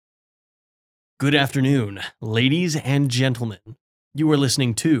Good afternoon, ladies and gentlemen. You are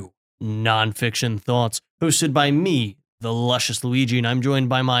listening to Nonfiction Thoughts, hosted by me, the luscious Luigi, and I'm joined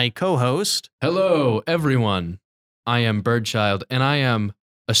by my co-host. Hello, everyone. I am Birdchild, and I am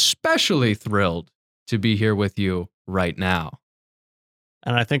especially thrilled to be here with you right now.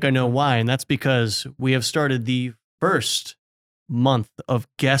 And I think I know why, and that's because we have started the first month of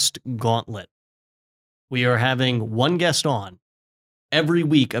Guest Gauntlet. We are having one guest on every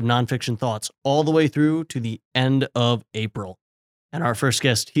week of Nonfiction Thoughts all the way through to the end of April. And our first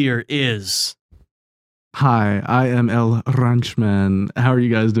guest here is... Hi, I am El Ranchman. How are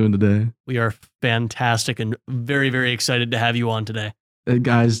you guys doing today? We are fantastic and very, very excited to have you on today.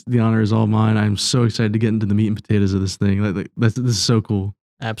 Guys, the honor is all mine. I'm so excited to get into the meat and potatoes of this thing. This is so cool.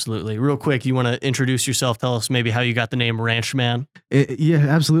 Absolutely. Real quick, you want to introduce yourself? Tell us maybe how you got the name Ranchman. Yeah,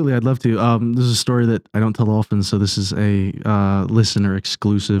 absolutely. I'd love to. This is a story that I don't tell often, so this is a listener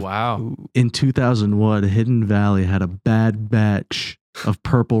exclusive. Wow. In 2001, Hidden Valley had a bad batch of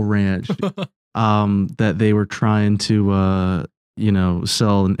Purple Ranch that they were trying to,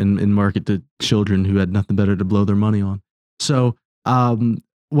 sell and market to children who had nothing better to blow their money on. So,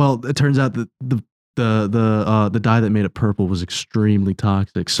 it turns out that the dye that made it purple was extremely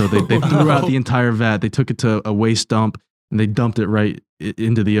toxic. So they threw out the entire vat. They took it to a waste dump and they dumped it right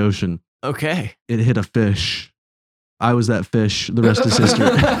into the ocean. Okay. It hit a fish. I was that fish. The rest is history.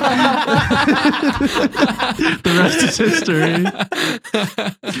 The rest is history.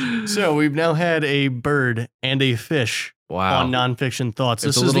 So we've now had a bird and a fish on Nonfiction Thoughts.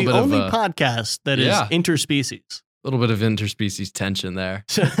 This is the only podcast that is interspecies. A little bit of interspecies tension there.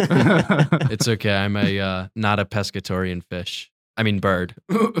 It's okay. I'm not a pescatarian fish. I mean bird.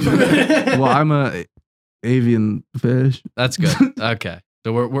 Well, I'm a avian fish. That's good. Okay.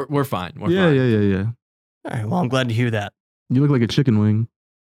 So we're fine. We're fine. Yeah. All right. Well, I'm glad to hear that. You look like a chicken wing.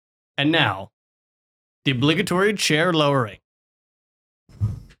 And now, the obligatory chair lowering.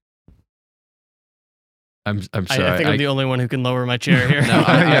 I'm sorry. I think I'm the only one who can lower my chair here. No,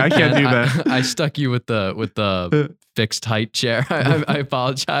 I can't do that. I stuck you with the fixed height chair. I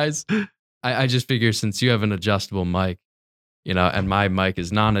apologize. I just figure since you have an adjustable mic, and my mic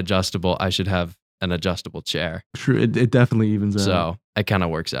is non-adjustable, I should have an adjustable chair. True. It definitely evens out. So it kind of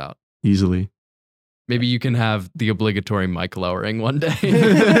works out. Easily. Maybe you can have the obligatory mic lowering one day.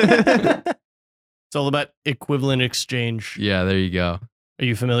 It's all about equivalent exchange. Yeah, there you go. Are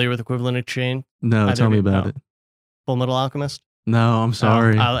you familiar with equivalent exchange? No, tell me about it. Full Metal Alchemist? No, I'm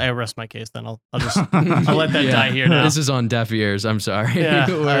sorry. I'll rest my case then. I'll let that die here now. This is on deaf ears. I'm sorry. Yeah,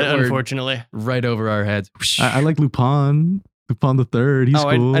 we're unfortunately. right over our heads. I like Lupin. Lupin the Third. He's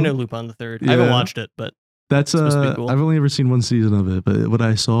cool. I know Lupin the Third. I haven't watched it, but that's supposed to be cool. I've only ever seen one season of it, but what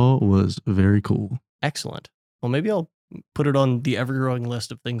I saw was very cool. Excellent. Well, maybe I'll put it on the ever-growing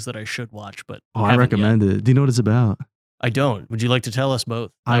list of things that I should watch, but I recommend it. Do you know what it's about? I don't. Would you like to tell us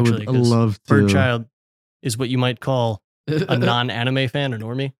both? Actually, I would love to. Birdchild is what you might call a non-anime fan, a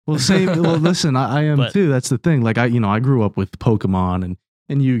normie. Well, listen, I am too. That's the thing. Like I grew up with Pokemon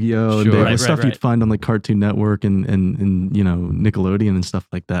and Yu-Gi-Oh! Sure. And stuff you'd find on like Cartoon Network and Nickelodeon and stuff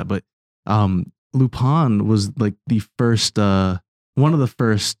like that. But Lupin was like the first, one of the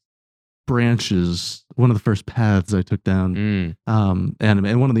first branches, one of the first paths I took down anime,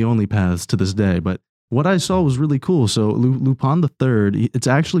 and one of the only paths to this day. But what I saw was really cool. So Lupin the Third, it's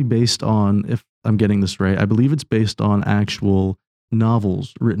actually based on, if I'm getting this right, I believe it's based on actual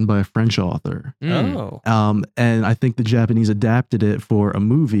novels written by a French author. Oh. And I think the Japanese adapted it for a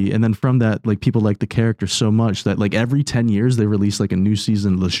movie. And then from that, like people like the character so much that like every 10 years they release like a new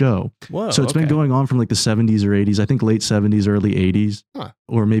season of the show. Whoa, so it's been going on from like the 70s or 80s, I think late 70s, early 80s,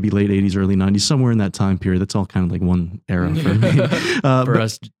 or maybe late 80s, early 90s, somewhere in that time period. That's all kind of like one era for me.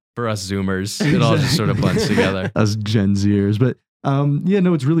 For us Zoomers, it all just sort of blends together. Us Gen Zers. But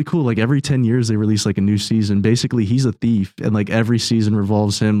it's really cool. Like every 10 years they release like a new season. Basically, he's a thief, and like every season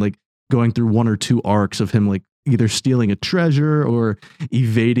revolves him like going through one or two arcs of him like either stealing a treasure or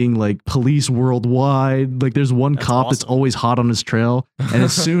evading like police worldwide. Like there's one cop that's always hot on his trail, and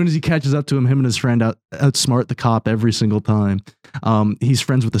as soon as he catches up to him and his friend outsmart the cop every single time. He's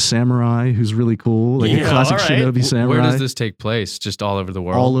friends with a samurai who's really cool, like a classic shinobi samurai. Where does this take place? Just all over the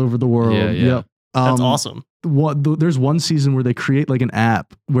world? All over the world. Yeah. Yep. That's awesome. there's one season where they create like an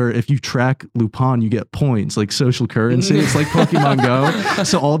app where if you track Lupin, you get points, like social currency. It's like Pokemon Go.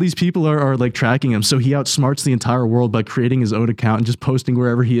 So all these people are like tracking him. So he outsmarts the entire world by creating his own account and just posting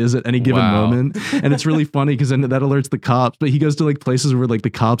wherever he is at any given moment. And it's really funny because then that alerts the cops. But he goes to like places where like the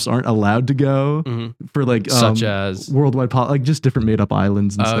cops aren't allowed to go for like such as worldwide like just different made up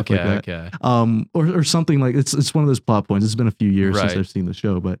islands and stuff like that. Or something like it's one of those plot points. It's been a few years since I've seen the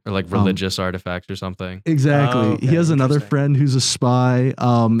show, but or like religious artifacts or something. Exactly. He has another friend who's a spy.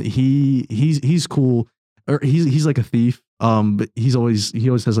 He's cool. Or he's like a thief. But he always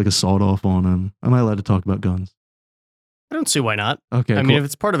has like a sawed off on him. Am I allowed to talk about guns? I don't see why not. Okay, I mean, if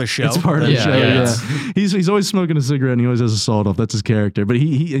it's part of a show, it's part of the show. Yeah. He's always smoking a cigarette and he always has a sawed off. That's his character. But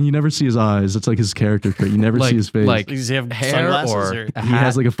he and you never see his eyes. That's like his character trait. You never see his face. Like does he have hair sunglasses or he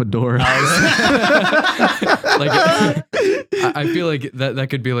has like a fedora. Like I feel like that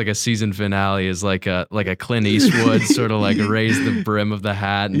could be like a season finale is like a Clint Eastwood sort of like raise the brim of the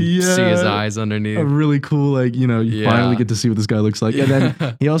hat and see his eyes underneath. A really cool, like, you finally get to see what this guy looks like. And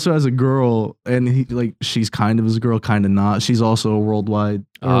then he also has a girl and he like she's kind of his girl, kind of not. She's also a world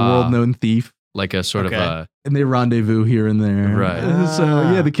known thief. Like a sort of a and they rendezvous here and there. Right. So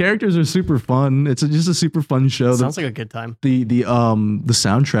yeah, the characters are super fun. It's just a super fun show. Sounds like a good time. The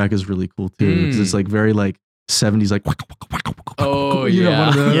soundtrack is really cool too. Because it's like very like 70s like one of those.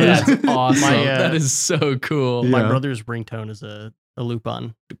 Yeah, that's awesome. That is so cool. My brother's ringtone is a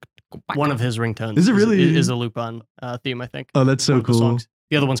Lupin. One of his ringtones is it really is a Lupin theme, I think. Oh, that's so cool.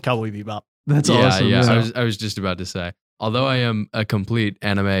 The other one's Cowboy Bebop. That's awesome. Yeah. I was just about to say, although I am a complete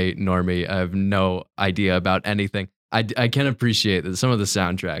anime normie, I have no idea about anything. I can appreciate that some of the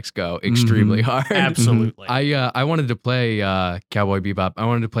soundtracks go extremely hard. Absolutely. I wanted to play Cowboy Bebop. I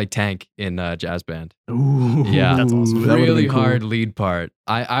wanted to play Tank in jazz band. Ooh, yeah, that's awesome. Really hard lead part.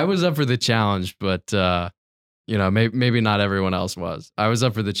 I was up for the challenge, but maybe not everyone else was. I was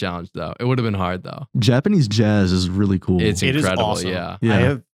up for the challenge though. It would have been hard though. Japanese jazz is really cool. It's incredible. Awesome. Yeah. I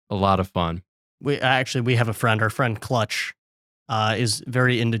have a lot of fun. We have a friend. Our friend Clutch is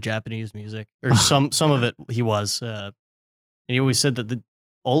very into Japanese music, or some of it. He was, and he always said that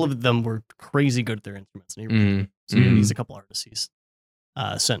all of them were crazy good at their instruments. And he's a couple artists he's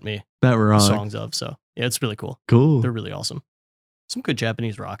sent me that were songs of. So yeah, it's really cool. Cool. They're really awesome. Some good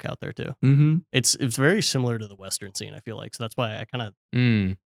Japanese rock out there too. It's very similar to the Western scene. I feel like so that's why I kind of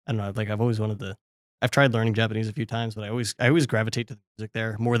I don't know. Like I've always wanted to. I've tried learning Japanese a few times, but I always gravitate to the music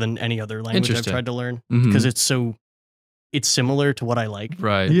there more than any other language I've tried to learn because it's similar to what I like.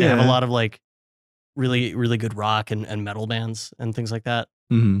 Right. They have a lot of like really, really good rock and metal bands and things like that,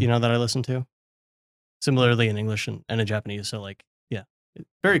 that I listen to. Similarly in English and in Japanese. So like, yeah,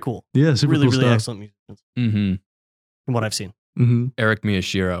 very cool. Yeah, super really, cool really stuff. excellent musicians from what I've seen. Eric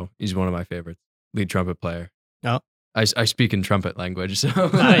Miyashiro, he's one of my favorites. Lead trumpet player. Oh. I speak in trumpet language, so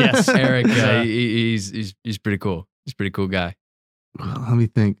yes. Eric, he's pretty cool. He's a pretty cool guy. Let me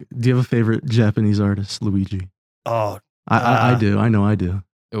think. Do you have a favorite Japanese artist, Luigi? Oh, I do. I know I do.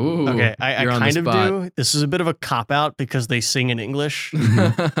 Ooh, okay, I kind of do. This is a bit of a cop out because they sing in English,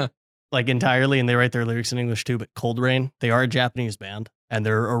 like entirely, and they write their lyrics in English too. But Cold Rain, they are a Japanese band, and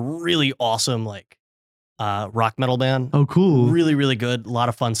they're a really awesome like rock metal band. Oh, cool! Really, really good. A lot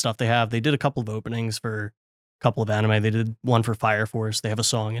of fun stuff they have. They did a couple of openings for couple of anime. They did one for Fire Force. They have a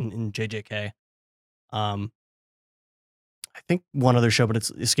song in JJK. I think one other show, but it's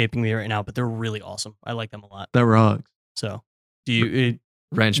escaping me right now. But they're really awesome. I like them a lot. That rocks. So, do you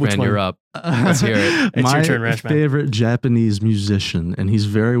Ranchman? You're up. Let's hear it. It's your turn, Ranchman. My favorite Japanese musician, and he's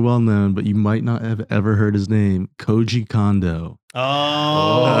very well known, but you might not have ever heard his name, Koji Kondo.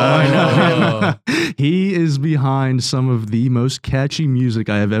 Oh, I know him. He is behind some of the most catchy music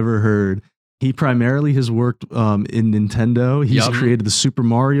I have ever heard. He primarily has worked in Nintendo. He's created the Super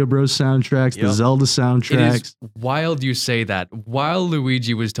Mario Bros. Soundtracks, the Zelda soundtracks. It is wild you say that. While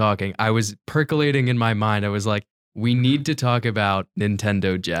Luigi was talking, I was percolating in my mind. I was like, we need to talk about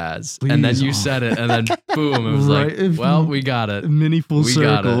Nintendo jazz. Please. And then you said it, and then boom, it was like, well, we got it. Mini full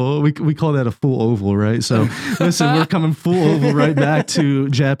circle. We call that a full oval, right? So listen, we're coming full oval right back to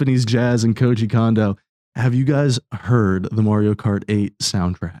Japanese jazz and Koji Kondo. Have you guys heard the Mario Kart 8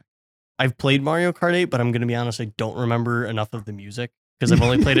 soundtrack? I've played Mario Kart 8, but I'm going to be honest, I don't remember enough of the music because I've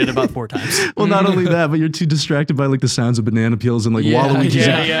only played it about 4 times. Well, not only that, but you're too distracted by like the sounds of banana peels and like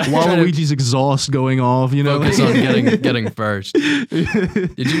Waluigi's exhaust going off, Focus on getting first.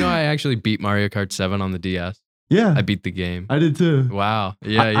 Did you know I actually beat Mario Kart 7 on the DS? Yeah. I beat the game. I did too. Wow.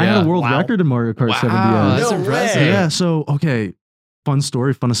 Yeah, I had a world record in Mario Kart 7 DS. That's impressive. Yeah, so, okay. fun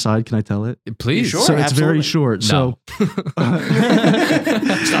story, fun aside. Can I tell it? Please. Sure, So it's very absolutely. short. No. So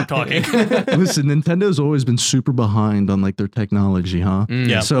Stop talking. listen, Nintendo's always been super behind on like their technology, huh?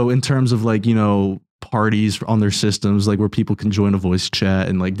 Yeah. So in terms of like, parties on their systems, like where people can join a voice chat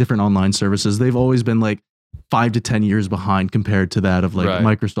and like different online services, they've always been like 5 to 10 years behind compared to that of like Right.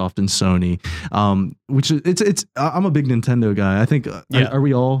 Microsoft and Sony. Which is it's I'm a big Nintendo guy. I think Yeah. are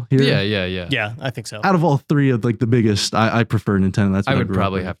we all here? Yeah. Yeah, I think so. Out of all three of like the biggest, I prefer Nintendo. That's what I would grew up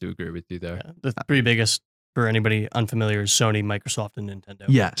probably with. have to agree with you there. Yeah, the three biggest for anybody unfamiliar is Sony, Microsoft, and Nintendo.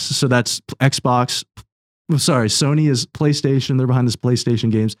 Yes. So that's Xbox. Sorry, Sony is PlayStation. They're behind this PlayStation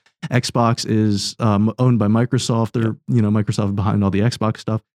games. Xbox is owned by Microsoft. They're, Microsoft behind all the Xbox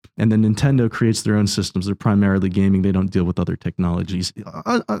stuff. And then Nintendo creates their own systems. They're primarily gaming. They don't deal with other technologies.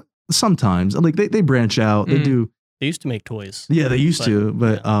 Sometimes, like they branch out. They do. They used to make toys. Yeah, they used to,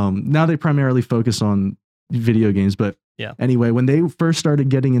 but now they primarily focus on video games. But Yeah. anyway, when they first started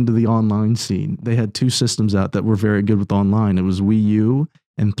getting into the online scene, they had two systems out that were very good with online. It was Wii U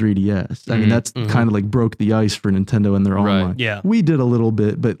and 3DS. I mean, that's kind of like broke the ice for Nintendo and their Right. online. Yeah. We did a little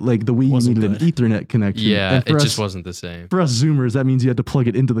bit, but like the Wii U Wasn't needed an Ethernet connection. Yeah, And it for just us, wasn't the same. for us Zoomers, that means you had to plug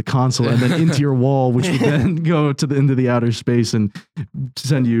it into the console and then into your wall, which would then go to the into the outer space and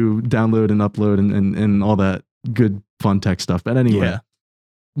send you download and upload and all that good fun tech stuff. But anyway, Yeah.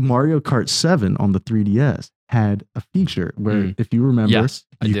 Mario Kart 7 on the 3DS had a feature where, if you remember, Yes,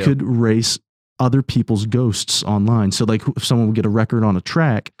 I you do. could race other people's ghosts online. So like if someone would get a record on a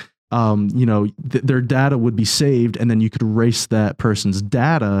track, their data would be saved, and then you could race that person's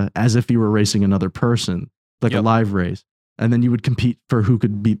data as if you were racing another person, like a Yep. live race. And then you would compete for who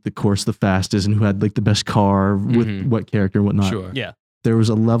could beat the course the fastest and who had like the best car with what character and whatnot. Sure. Yeah. There was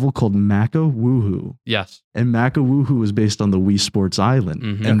a level called Maka Woohoo. Yes. And Maka Woohoo was based on the Wii Sports Island.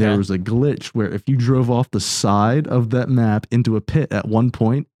 Mhm. And there Okay. was a glitch where if you drove off the side of that map into a pit at one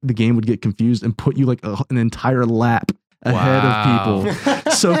point, the game would get confused and put you like an entire lap ahead Wow. of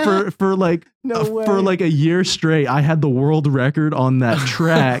people. So for like for like a year straight, I had the world record on that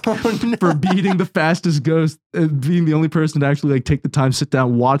track for beating the fastest ghost, being the only person to actually like take the time, sit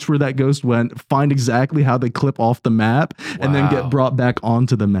down, watch where that ghost went, find exactly how they clip off the map, and then Wow. get brought back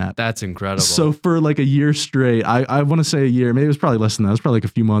onto the map. That's incredible. So for like a year straight, I want to say a year, maybe it was probably less than that. It was probably like a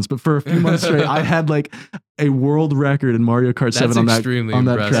few months, but for a few months straight, I had like a world record in Mario Kart 7 that's on extremely that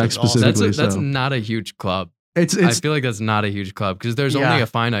impressive. track That's awesome. specifically. That's so not a huge club. it's I feel like that's not a huge club because there's Yeah. only a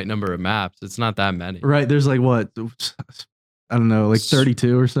finite number of maps. It's not that many. right. There's like what, I don't know, like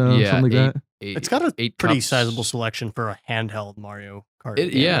 32 or so, Yeah, something like that. It's got a eight pretty cups. sizable selection for a handheld Mario Kart.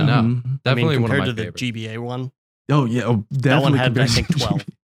 It- game. yeah, no, Mhm. definitely I mean, one of compared my to the favorites. GBA one, Oh yeah, oh, definitely. that one had I compared think to 12,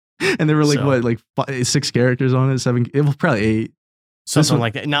 and there were like So- what, like 6 characters on it, 7. It was probably 8. something one-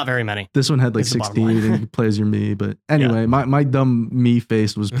 like that. Not very many. This one had like It's the bottom 16 line. and you play as your me. But anyway, my dumb me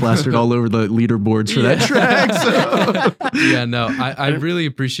face was plastered all over the leaderboards for that Yeah. track. So. Yeah, no, I really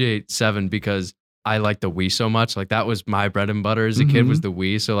appreciate 7 because I like the Wii so much. Like that was my bread and butter as a kid Mhm. was the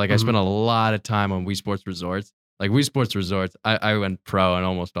Wii. So like I spent a lot of time on Wii Sports Resorts. Like Wii Sports Resorts, I went pro on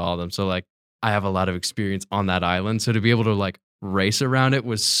almost all of them. So like I have a lot of experience on that island. So to be able to like race around it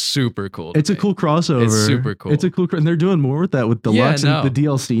was super cool. to It's a me. cool crossover. It's super cool. It's a cool, and they're doing more with that with Deluxe Yeah, and the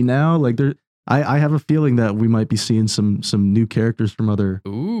DLC now. Like I have a feeling that we might be seeing some new characters from other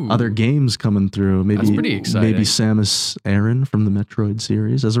Ooh. games coming through. Maybe That's pretty exciting. Maybe Samus Aran from the Metroid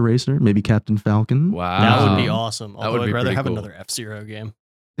series as a racer. Maybe Captain Falcon. Wow. That would be awesome. That Although would be I'd rather pretty have cool. another F-Zero game.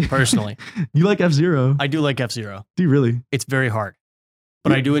 Personally, You like F-Zero? I do like F-Zero. Do you really? It's very hard,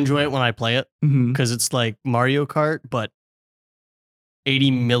 but I do enjoy it when I play it Mhm. because it's like Mario Kart, but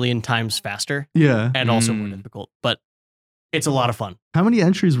 80 million times faster Yeah. and also more Mm. difficult. But it's a lot of fun. How many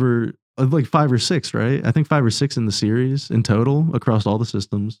entries were like 5 or 6? Right? I think 5 or 6 in the series in total across all the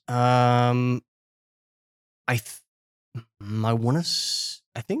systems. I want to.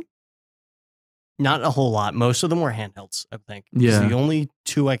 I think not a whole lot. Most of them were handhelds. I think. 'Cause Yeah. The only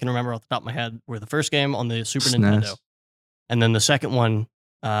 2 I can remember off the top of my head were the first game on the Super SNES. Nintendo, and then the second one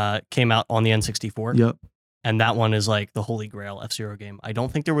came out on the N64. Yep. And that one is like the holy grail F-Zero game. I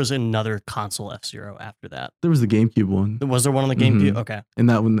don't think there was another console F-Zero after that. There was the GameCube one, Was there one on the GameCube? Mhm. Okay. and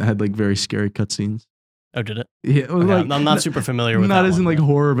that one had like very scary cutscenes. Oh, did it? Yeah, it was Okay. like, I'm not super familiar with not that as in one, like but-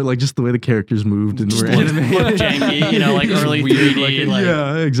 horror, but like just the way the characters moved and Just were look animated. janky, you know, like Just early weird 3D. looking. Like,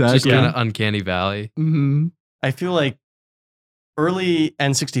 yeah, Just exactly. kind of uncanny valley. hmm I feel like early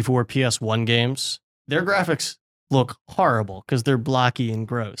N64 PS1 games, their graphics look horrible because they're blocky and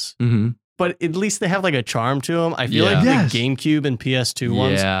gross. hmm But at least they have like a charm to them. I feel like Yeah. Yes. the GameCube and PS2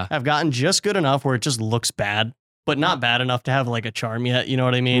 ones Yeah. have gotten just good enough where it just looks bad, but not bad enough to have like a charm yet. You know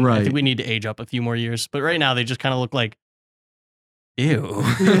what I mean? I Right. think we need to age up a few more years. But right now they just kind of look like Ew.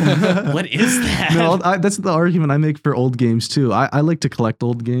 Yeah. What is that? No, that's the argument I make for old games too. I like to collect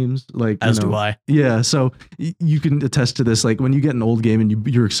old games, like As do I. Yeah, so you can attest to this. Like when you get an old game and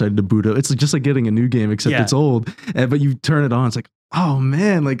you're excited to boot it, it's just like getting a new game, except Yeah. it's old. But you turn it on, it's like, oh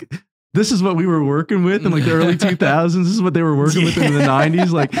man, like this is what we were working with in like the early 2000s. This is what they were working with in the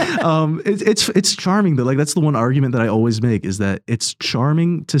 90s. Like, it's charming though. Like that's the one argument that I always make is that it's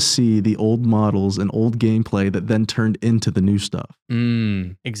charming to see the old models and old gameplay that then turned into the new stuff.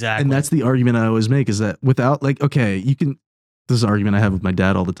 Exactly. And that's the argument I always make is that without like, okay, you can, this is an argument I have with my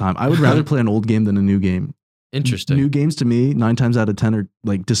dad all the time. I would rather play an old game than a new game. Interesting. New games to me, 9 times out of 10 are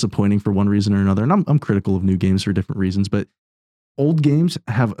like disappointing for one reason or another. And I'm critical of new games for different reasons, but old games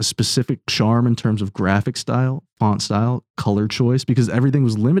have a specific charm in terms of graphic style, font style, color choice, because everything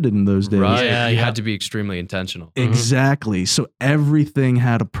was limited in those days. Right. Yeah, you yeah. had to be extremely intentional. Exactly. So everything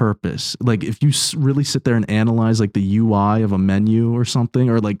had a purpose. Like if you really sit there and analyze like the UI of a menu or something,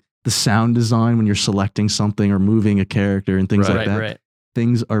 or like the sound design when you're selecting something or moving a character and things like that, Right.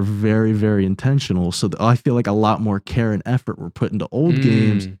 things are very, very intentional. So I feel like a lot more care and effort were put into old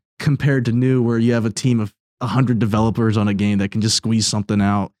games compared to new, where you have a team of 100 developers on a game that can just squeeze something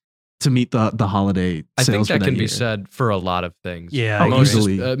out to meet the holiday I sales. think that can year. be said for a lot of things. Yeah. Oh,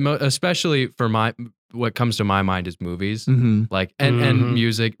 easily. Especially for what comes to my mind is movies, Mhm. like and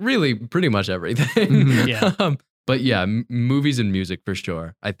music, really pretty much everything. Mhm. Yeah. But yeah, movies and music for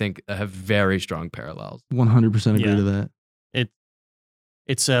sure, I think have very strong parallels. 100% agree Yeah. to that.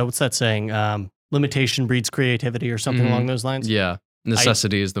 It's what's that saying? Limitation breeds creativity or something along those lines. Yeah.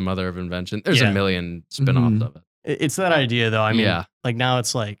 Necessity is the mother of invention. There's Yeah. a million spin-offs Mhm. of it. It's that idea though. I mean, Yeah. like now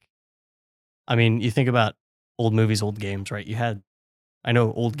it's like, I mean, you think about old movies, old games, right? I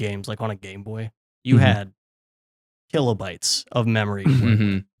know old games like on a Game Boy, you Mhm. had kilobytes of memory.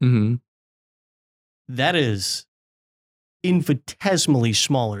 Mhm. Mm-hmm. That is infinitesimally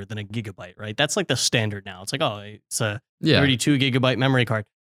smaller than a gigabyte, right? That's like the standard now. It's like, oh, it's a Yeah. 32 gigabyte memory card.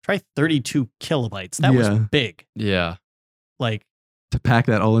 Try 32 kilobytes. That was Yeah. big. Yeah. Like, To pack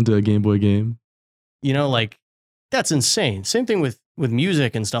that all into a Game Boy game. you know, like that's insane. Same thing with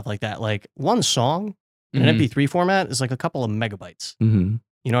music and stuff like that. Like one song in an Mhm. MP3 format is like a couple of megabytes. Mm-hmm.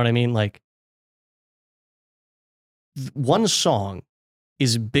 You know what I mean? Like one song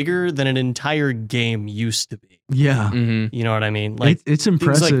is bigger than an entire game used to be. Yeah. Mhm. You know what I mean? Like It's things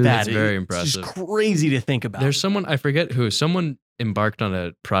impressive. like that. It's very It's just impressive. crazy to think about. There's someone, I forget who, someone embarked on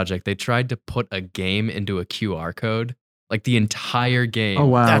a project. They tried to put a game into a QR code, like the entire game. Oh,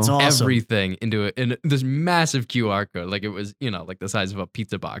 wow. That's awesome. Everything into this massive QR code, like it was, like the size of a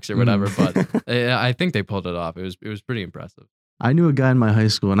pizza box or whatever. But I think they pulled it off. It was pretty impressive. I knew a guy in my high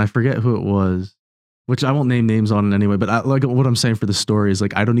school, and I forget who it was, which I won't name names on it anyway. But like what I'm saying for the story is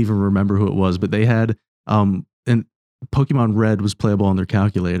like I don't even remember who it was, but they had and Pokemon Red was playable on their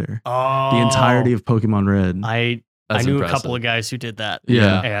calculator. Oh, The entirety of Pokemon Red. I That's knew impressive. a couple of guys who did that.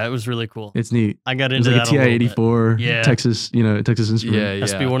 Yeah. Yeah, it was really cool. It's neat. I got It was into like a that a little bit. TI-84 Yeah. Texas Instrument. Yeah,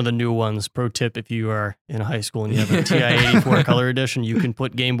 Has to be yeah. one of the new ones. Pro tip: if you are in high school and you have a TI-84 color edition, you can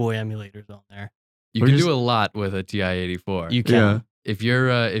put Game Boy emulators on there. You Or can just- do a lot with a TI-84. You can. Yeah. If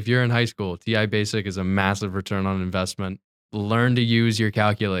you're in high school, TI Basic is a massive return on investment. Learn to use your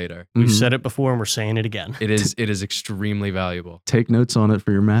calculator. We've Mhm. said it before, and we're saying it again. It is extremely valuable. Take notes on it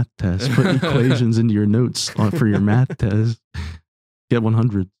for your math test. Put equations into your notes for your math test. Get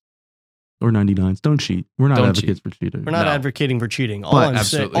 100 or 99s. Don't cheat. We're not Don't advocates for cheaters. We're not No. advocating for cheating. All But I'm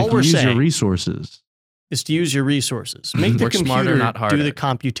saying, absolutely. all If you we're use your saying resources. is to use your resources. Make the Work computer smarter, not harder. do the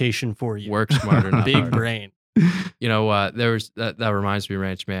computation for you. Work smarter, not Big harder. brain. You know, there was that reminds me,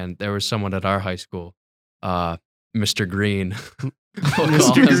 Ranch Man. There was someone at our high school, Mr. Green. We'll call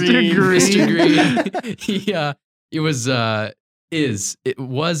Mr. him Green. Mr. Green. It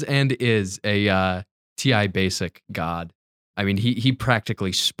was and is a TI Basic god. I mean, he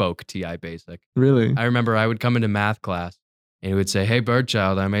practically spoke TI Basic. Really? I remember I would come into math class and he would say, "Hey,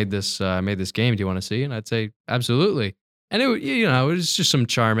 Birdchild, I made this game. Do you want to see?" And I'd say, "Absolutely." And it was just some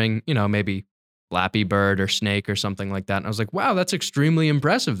charming, maybe Flappy Bird or Snake or something like that. And I was like, "Wow, that's extremely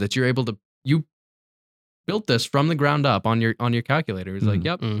impressive that you built this from the ground up on your calculator." He's like, Mhm.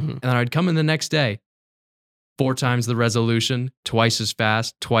 "Yep." Mhm. And then I'd come in the next day, 4 times the resolution, twice as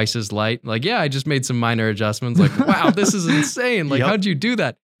fast, twice as light. Like, yeah, I just made some minor adjustments. Like, wow, this is insane. Like, Yep. how'd you do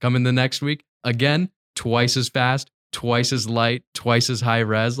that? Come in the next week, again, twice as fast, twice as light, twice as high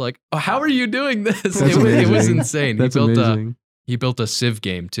res. Like, oh, how are you doing this? That's It was amazing. insane. That's amazing. He built a Civ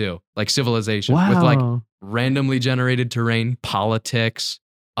game too, like Civilization, Wow. with like randomly generated terrain, politics,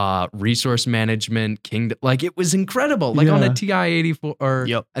 resource management, kingdom. Like it was incredible. Like on a TI 84, or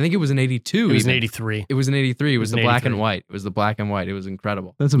Yep. I think it was an 82. It was an even. 83. It was an 83. It was an the black and 83. white. It was the black and white. It was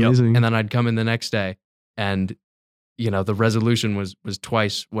incredible. That's amazing. And then I'd come in the next day, and the resolution was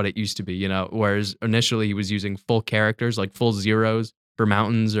twice what it used to be. Whereas initially he was using full characters, like full zeros for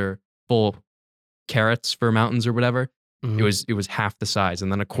mountains or full carats for mountains or whatever. Mhm. It was half the size,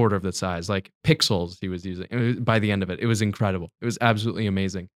 and then a quarter of the size, like pixels he was using. By the end of it, it was incredible. It was absolutely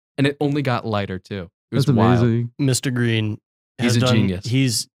amazing, and it only got lighter too. It was That's wild. amazing. Mr. Green, He's a genius.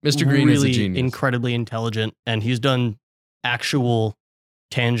 He's Mr. Green is a really genius. incredibly intelligent, and he's done actual,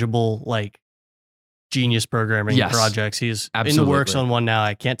 tangible, like genius programming Yes. projects. He's in the Absolutely. works on one now.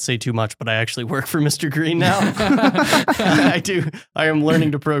 I can't say too much, but I actually work for Mr. Green now. I do. I am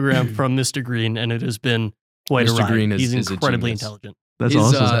learning to program from Mr. Green, and it has been quite a Mr. ride. Green is He's a incredibly genius. intelligent. That's His,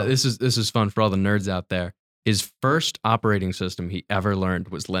 awesome. this is fun for all the nerds out there. His first operating system he ever learned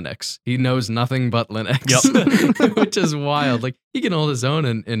was Linux. He knows nothing but Linux, which is wild. Like he can hold his own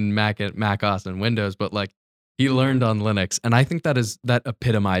in Mac OS and Windows, but like he learned on Linux, and I think that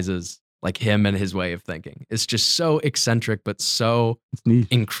epitomizes like him and his way of thinking. It's just so eccentric, but so It's neat.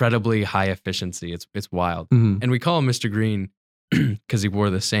 incredibly high efficiency. It's wild. Mhm. And we call him Mr. Green because he wore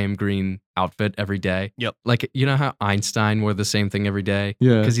the same green outfit every day. Yep. Like, you know how Einstein wore the same thing every day?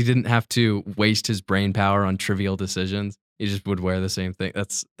 Yeah. Because he didn't have to waste his brain power on trivial decisions. He just would wear the same thing.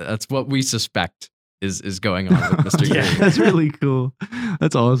 That's what we suspect is going on with Mr. Yeah. Green. That's really cool.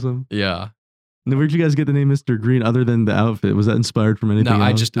 That's awesome. Yeah. Now, where'd you guys get the name Mr. Green other than the outfit? Was that inspired from anything No,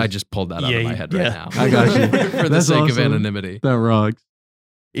 else? I just pulled that out of my head right now. I got you. For the That's sake of awesome. anonymity. That rocks.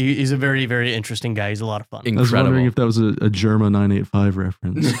 He's a very, very interesting guy. He's a lot of fun. I was wondering Incredible. if that was a Germa 985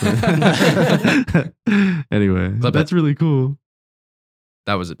 reference. but- anyway, Clip that's it. really cool.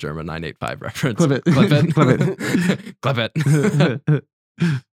 That was a German 985 reference. Clip it. Clip it. Clip Clip it.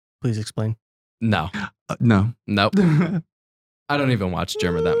 Please explain. No. No. Nope. I don't even watch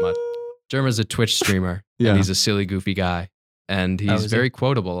Germa that much. Germa's a Twitch streamer. Yeah. And he's a silly, goofy guy. And Oh, he's is he? very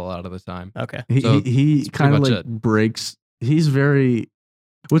quotable a lot of the time. Okay. So He that's kind of pretty like much it. breaks. He's very.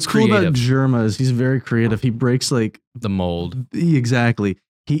 What's cool about Creative. Germa is he's very creative. He breaks like The mold. exactly.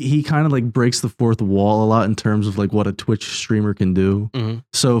 He kind of like breaks the fourth wall a lot in terms of like what a Twitch streamer can do. Mhm.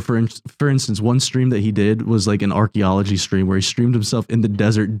 So for instance, one stream that he did was like an archaeology stream where he streamed himself in the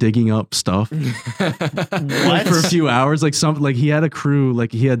desert digging up stuff. Like, for a few hours, like he had a crew,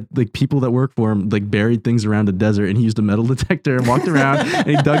 like he had like people that work for him, like buried things around a desert, and he used a metal detector and walked around and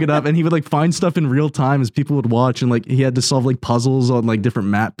he dug it up, and he would like find stuff in real time as people would watch, and like he had to solve like puzzles on like different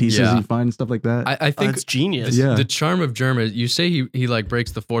map pieces Yeah. he'd find and stuff like that. I Oh, think that's genius. Yeah. the charm of Germa, you say he like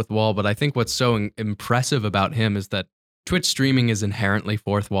breaks the fourth wall, but I think what's so impressive about him is that Twitch streaming is inherently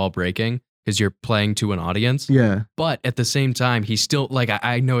fourth wall breaking because you're playing to an audience. Yeah. But at the same time, he still like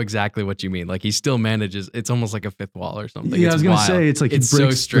I know exactly what you mean. Like he still manages. It's almost like a fifth wall or something. Yeah, It's I was gonna wild. say it's like It's he so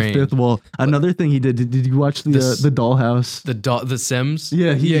breaks the strange. fifth wall. Another thing he did you watch the Dollhouse? The Sims.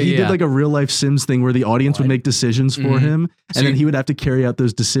 Yeah, he did like a real life Sims thing where the audience would What? make decisions for Mhm. him, So and then you- he would have to carry out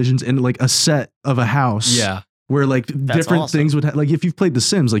those decisions in like a set of a house. Yeah. Where like different awesome. things would like if you've played The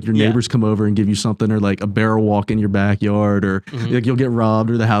Sims, like your Yeah. neighbors come over and give you something, or like a bear will walk in your backyard, or Mhm. like you'll get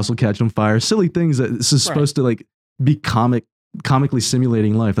robbed, or the house will catch on fire. Silly things that this is Right. supposed to like be comically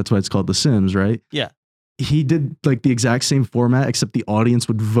simulating life. That's why it's called The Sims, right? Yeah. He did like the exact same format, except the audience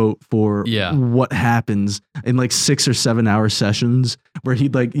would vote for Yeah. what happens in like 6 or 7 hour sessions where he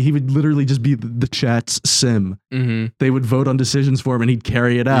would literally just be the chat's sim. Mm-hmm. They would vote on decisions for him and he'd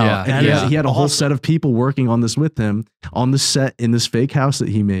carry it out. Yeah. And That is he had a whole awesome. set of people working on this with him on the set in this fake house that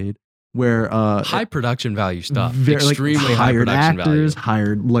he made where High production value stuff. very, like, Extremely high hired production actors, value.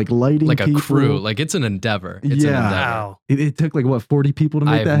 hired like lighting Like a people. crew. Like it's an endeavor. It's an Yeah. endeavor. Wow. It took like what 40 people to I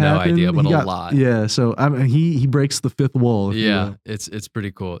make have that no happen. idea, but He a lot. Yeah, so I mean, he breaks the fifth wall. if you Yeah, will. it's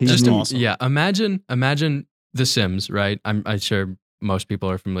pretty cool. He's Just neat. awesome. Yeah, imagine The Sims, right? I'm sure most people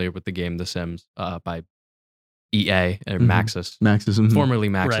are familiar with the game The Sims by EA or Mhm. Maxis, Maxis. mhm. formerly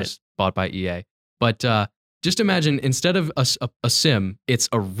Maxis, Right. bought by EA. But just imagine instead of a sim, it's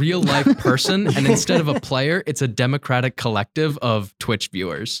a real life person, and instead of a player, it's a democratic collective of Twitch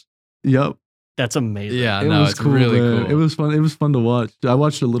viewers. Yep. That's amazing. Yeah, It no, was it's cool, really man. cool. It was fun. It was fun to watch. I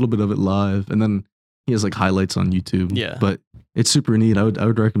watched a little bit of it live, and then he has like highlights on YouTube. Yeah. but it's super neat. I would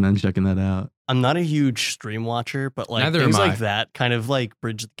recommend checking that out. I'm not a huge stream watcher, but like Neither things am I. like that kind of like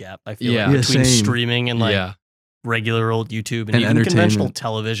bridge the gap. I feel Yeah. like Yeah, between same. streaming and like yeah, regular old YouTube and And even conventional entertainment.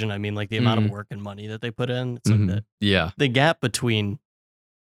 television. I mean, like the amount Mhm. of work and money that they put in. It's Mhm. like yeah. the gap between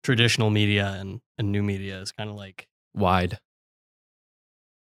traditional media and new media is kind of like Wide,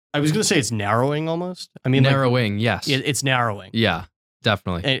 I was gonna say it's narrowing almost. I mean, like, narrowing. Yes. it's narrowing. Yeah.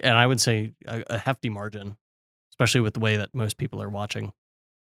 Definitely. And I would say a hefty margin, especially with the way that most people are watching,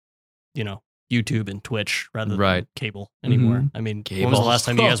 YouTube and Twitch rather than cable anymore. I mean, when was the last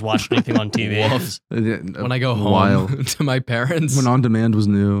time you guys watched anything on TV? When I go home to my parents. When On Demand was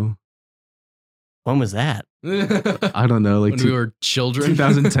new. When was that? I don't know. Like when we were children.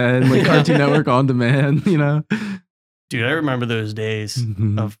 2010, like Cartoon Network On Demand, Dude, I remember those days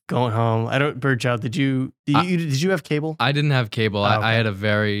of going home. Birdchild, did you have cable? I didn't have cable.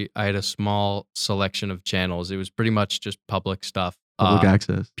 Okay. I had a small selection of channels. It was pretty much just public stuff. Public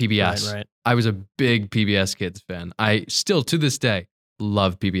access. PBS. Right. I was a big PBS Kids fan. I still to this day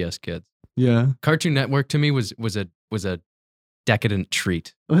love PBS Kids. Yeah. Cartoon Network to me was a decadent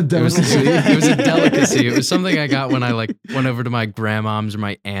treat. It was a delicacy. It was something I got when I went over to my grandmom's or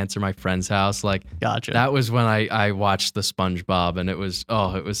my aunt's or my friend's house. Gotcha. That was when I watched the SpongeBob, and it was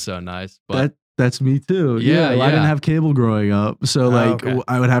so nice. But that's me too. Yeah. I didn't have cable growing up, so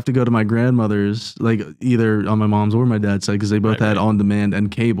I would have to go to my grandmother's, either on my mom's or my dad's side, because they both had On Demand and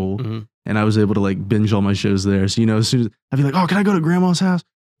cable, and I was able to binge all my shows there. So as soon as I'd be like, "Oh, can I go to grandma's house?"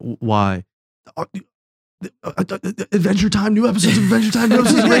 Why? Adventure Time, new episodes of Adventure Time, new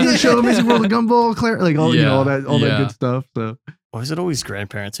episodes of Radio Show, Amazing World of Gumball, Claire, all that good stuff. So why was it always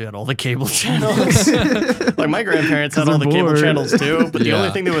grandparents who had all the cable channels? My grandparents had all the cable channels too, but the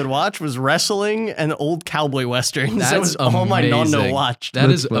only thing they would watch was wrestling and old cowboy westerns. That was all my nonno watched.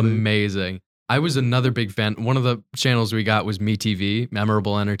 That's funny. Amazing. I was another big fan. One of the channels we got was MeTV,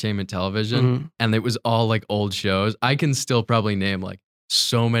 Memorable Entertainment Television, and it was all old shows. I can still probably name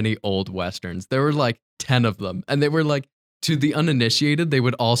so many old westerns. There were 10 of them, and they were to the uninitiated, they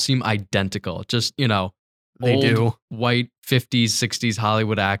would all seem identical. Just they old, do. White 50s, 60s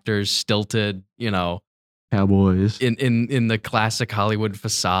Hollywood actors, stilted, cowboys in the classic Hollywood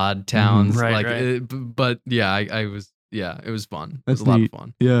facade towns. Right. But yeah, it was fun. That's it was a lot of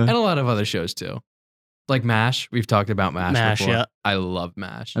fun. Yeah, and a lot of other shows too, like MASH. We've talked about MASH before. Yeah. I love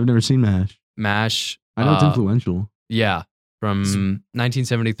MASH. I've never seen MASH. MASH. I know it's influential. Yeah. From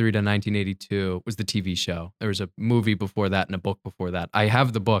 1973 to 1982 was the TV show. There was a movie before that and a book before that. I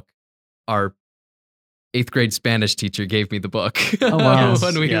have the book. Our 8th grade Spanish teacher gave me the book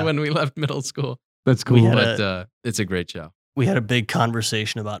when we left middle school. That's cool. But it's a great show. We had a big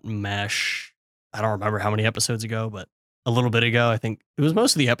conversation about MASH. I don't remember how many episodes ago, but a little bit ago. I think it was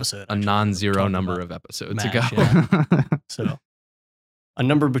most of the episode. A non-zero number of episodes MASH, ago. Yeah. So a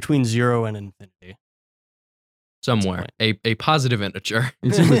number between 0 and infinity. Somewhere. A positive integer.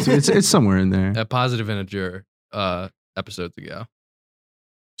 It's somewhere in there. A positive integer episodes ago.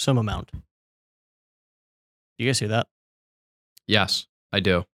 Some amount. You guys hear that? Yes, I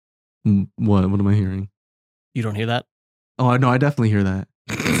do. What am I hearing? You don't hear that? Oh, no, I definitely hear that.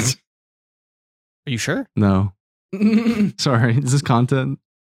 Are you sure? No. Sorry, is this content?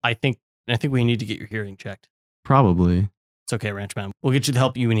 I think we need to get your hearing checked. Probably. It's okay, Ranchman. We'll get you the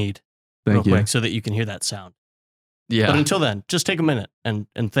help you need Thank you. quick so that you can hear that sound. Yeah. But until then, just take a minute and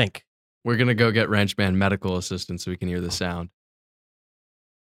think. We're going to go get Ranchman medical assistance so we can hear the sound.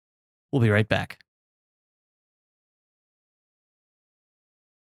 We'll be right back.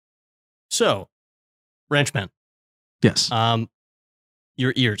 So, Ranchman. Yes.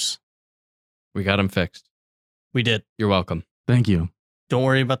 Your ears. We got them fixed. We did. You're welcome. Thank you. Don't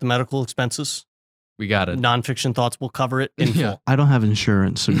worry about the medical expenses. We got it. Nonfiction Thoughts will cover it in full. I don't have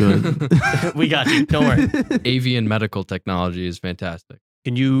insurance, so good. We got you. Don't worry. Avian medical technology is fantastic.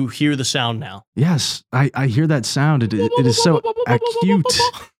 Can you hear the sound now? Yes, I hear that sound. It is so acute.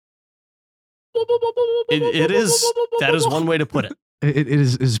 It is. That is one way to put it. It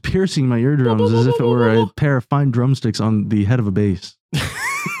is piercing my eardrums as if it were a pair of fine drumsticks on the head of a bass.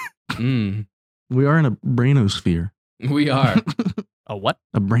 We are in a brainosphere. We are. A what?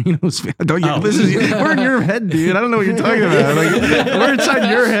 A brainosphere. We're in your head, dude. I don't know what you're talking about. We're inside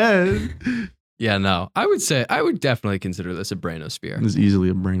your head. Yeah, no. I would definitely consider this a brainosphere. It's easily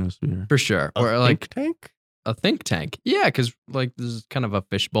a brainosphere. For sure. Or think tank? A think tank. Yeah, because this is kind of a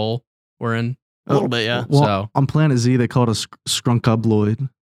fishbowl we're in. A little bit, yeah. Well, on Planet Z, they call it a skrunkubloid.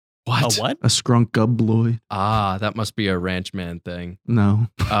 What? A what? A skrunkubloid. Ah, that must be a Ranchman thing. No.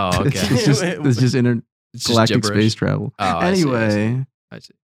 Oh, okay. it's just intergalactic space travel. Oh, anyway. I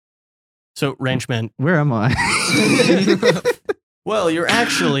see. So, Ranchman. Where am I? Well, you're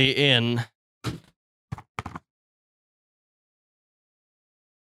actually in...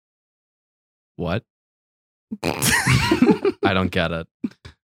 What? I don't get it.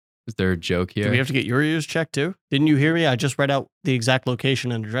 Is there a joke here? Do we have to get your ears checked too? Didn't you hear me? I just read out the exact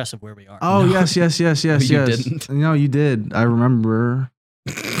location and address of where we are. Oh, no. yes. You didn't. No, you did. I remember.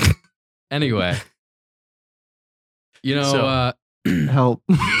 Anyway. help.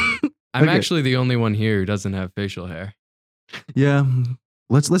 I'm Okay. actually the only one here who doesn't have facial hair. Yeah.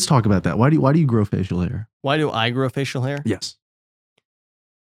 Let's talk about that. Why do you grow facial hair? Why do I grow facial hair? Yes.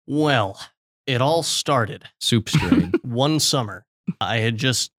 Well, it all started Soup strain. one summer. I had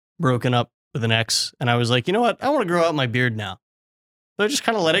just broken up with an ex, and I was like, you know what? I want to grow out my beard now. So I just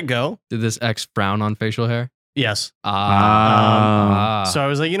kind of let it go. Did this ex frown on facial hair? Yes. So So I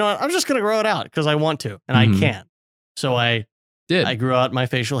was like, you know what? I'm just going to grow it out because I want to, and I Mhm. can. So I grew out my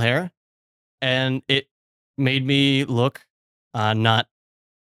facial hair, and it made me look not.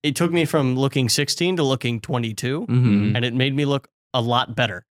 It took me from looking 16 to looking 22, Mhm. and it made me look a lot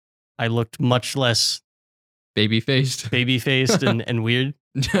better. I looked much less baby faced. baby-faced and weird.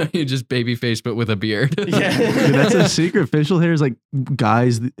 You just baby faced, but with a beard. Yeah. Dude, that's a secret. Facial hair is like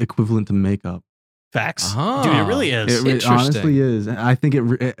guys equivalent to makeup. Facts. Ah. Dude, it really is. It honestly is. And I think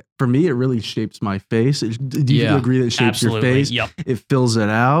for me, it really shapes my face. Do you Yeah, agree that it shapes your Absolutely. face? Yep. It fills it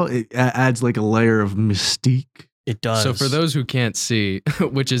out. It adds like a layer of mystique. It does. So for those who can't see,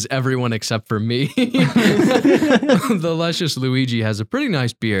 which is everyone except for me, the luscious Luigi has a pretty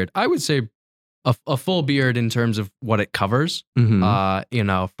nice beard. I would say a full beard in terms of what it covers.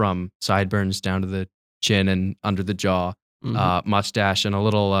 Mhm. From sideburns down to the chin and under the jaw, Mhm. mustache and a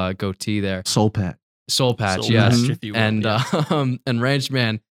little goatee there. Soul pat. Soul patch, Soul yes. patch, if you will, And yeah. and Ranch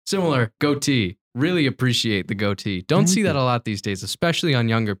Man, similar goatee. Really appreciate the goatee. Don't Thank see that you. a lot these days, especially on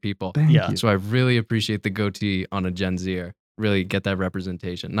younger people. Thank Yeah. you. So I really appreciate the goatee on a Gen Zer. Really get that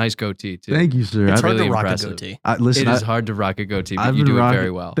representation. Nice goatee too. Thank you, sir. It's I, hard really to rock impressive. a goatee. listen, It is hard to rock a goatee, but I've you been do it rocking-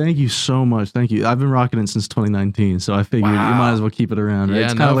 very well. Thank you so much. Thank you. I've been rocking it since 2019, so I figured you Wow. might as well keep it around. Right? Yeah,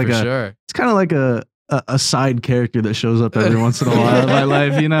 It's kind no, of like for a sure. it's kind of like a side character that shows up every once in a while in my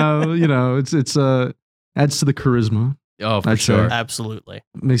life. You know, it's adds to the charisma. Oh, for I'd say. sure. Absolutely.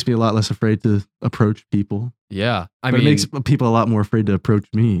 Makes me a lot less afraid to approach people. Yeah. I But mean, it makes people a lot more afraid to approach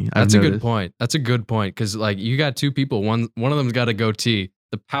me. that's a I've good noticed. point. That's a good point. Cause like you got two people, one of them's got a goatee.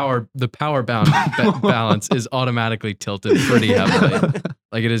 The power balance is automatically tilted pretty heavily.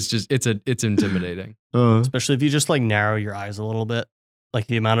 Like it is just, it's intimidating. Especially if you just like narrow your eyes a little bit. Like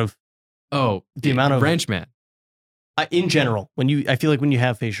the amount of, Oh, The amount of- Ranch Man. in general, I feel like when you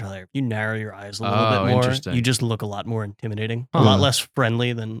have facial hair, if you narrow your eyes a little Oh, bit more, interesting. you just look a lot more intimidating, a Huh. lot less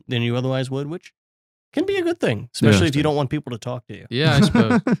friendly than you otherwise would, which can be a good thing, especially if you Interesting. don't want people to talk to you. Yeah, I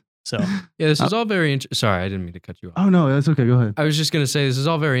suppose. So Yeah, this is all very sorry, I didn't mean to cut you off. Oh no, that's okay. Go ahead. I was just gonna say this is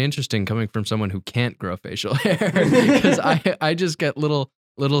all very interesting coming from someone who can't grow facial hair because I just get little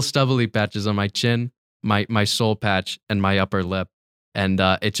stubbly patches on my chin, my soul patch, and my upper lip, and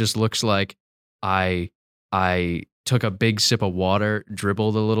it just looks like I took a big sip of water,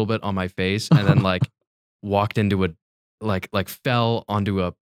 dribbled a little bit on my face, and then like walked into a like fell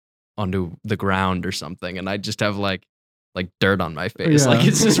onto the ground or something, and I just have like dirt on my face. Yeah. Like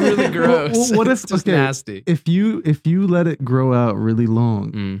it's just really gross. Well, what if- It's just okay. nasty? If you let it grow out really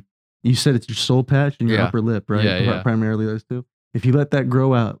long, Mm. you said it's your soul patch and your Yeah. upper lip, right? Yeah, yeah. Primarily those two. If you let that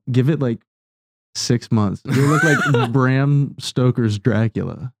grow out, give it like 6 months. You look like Bram Stoker's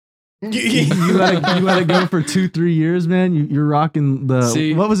Dracula. You let it go for 2-3 years, man. You're rocking the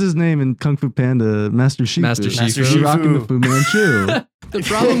See? what was his name in Kung Fu Panda? Master Shifu. Master Shifu. You're rocking the Fu Manchu. The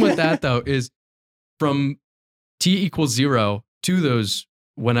problem with that though is from t = 0 to those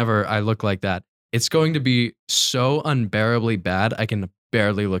whenever I look like that, it's going to be so unbearably bad I can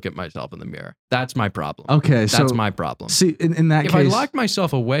barely look at myself in the mirror. That's my problem. Okay, so That's my problem. see in that If case, I locked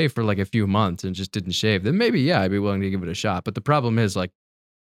myself away for like a few months and just didn't shave, then maybe yeah, I'd be willing to give it a shot. But the problem is like,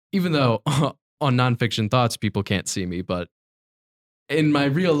 even though on nonfiction thoughts people can't see me, but in my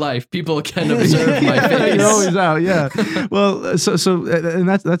real life people can observe my face. You're always out, yeah. Well, so and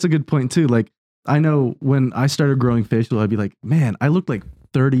that's a good point too. Like I know when I started growing facial, I'd be like, man, I look like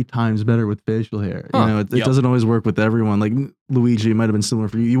 30 times better with facial hair. Huh. You know, it Yep. doesn't always work with everyone. Like Luigi, it might have been similar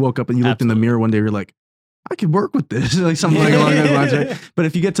for you. You woke up and you looked in the Absolutely. mirror one day, you're like, I could work with this, like something like along those lines. Right? But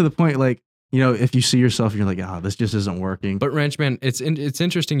if you get to the point, like, you know, if you see yourself and you're like, this just isn't working. But Ranchman, it's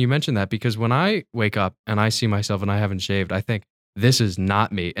interesting you mentioned that because when I wake up and I see myself and I haven't shaved, I think this is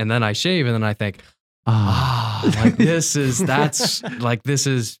not me. And then I shave and then I think, like this is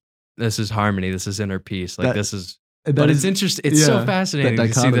harmony. This is inner peace. Like That- this is. that But is- it's interesting. It's so yeah, fascinating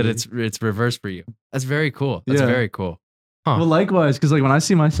to see that dichotomy. it's reversed for you. That's very cool. That's Yeah. very cool. Huh. Well, likewise, because like when I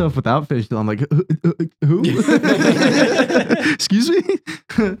see myself without facial, I'm like, who? Excuse me.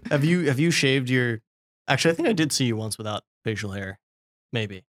 have you shaved your? Actually, I think I did see you once without facial hair.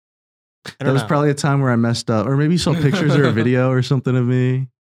 Maybe. I That don't was know. probably a time where I messed up, or maybe you saw pictures or a video or something of me.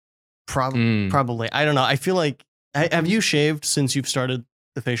 Mm. Probably. I don't know. I feel like have you shaved since you've started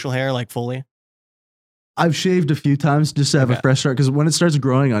the facial hair like fully? I've shaved a few times just to have a fresh start, because when it starts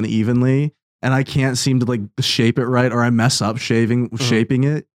growing unevenly and I can't seem to like shape it right, or I mess up shaping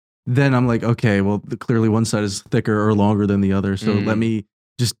it, then I'm like, okay, well, clearly one side is thicker or longer than the other. So let me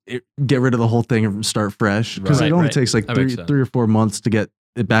just get rid of the whole thing and start fresh. Because it only takes like 3 or 4 months to get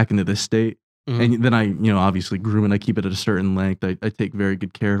it back into this state. And then I, obviously groom it. I keep it at a certain length. I take very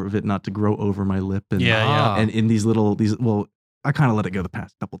good care of it not to grow over my lip. And, and in these, I kind of let it go the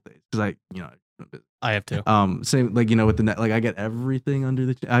past couple of days because I have to. Same, like, with the net, like I get everything under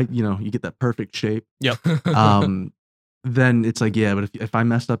the, you get that perfect shape. Yep. Then it's like, yeah, but if I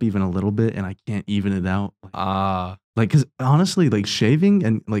messed up even a little bit and I can't even it out, because honestly, like shaving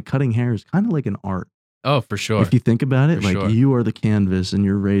and like cutting hair is kind of like an art. Oh, for sure. If you think about it, you are the canvas and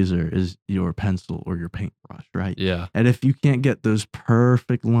your razor is your pencil or your paintbrush, right? Yeah. And if you can't get those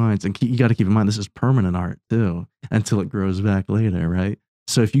perfect lines, and you got to keep in mind, this is permanent art too, until it grows back later, right?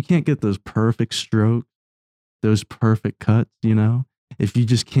 So if you can't get those perfect strokes, those perfect cuts, if you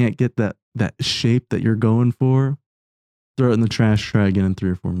just can't get that shape that you're going for, throw it in the trash, try again in 3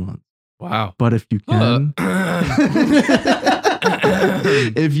 or 4 months. Wow. But if you can,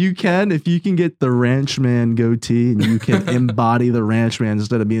 if you can get the ranchman goatee and you can embody the ranchman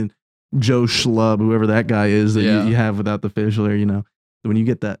instead of being Joe Schlub, whoever that guy is that you have without the facial hair, when you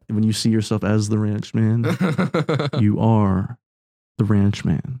get that, when you see yourself as the ranchman, you are the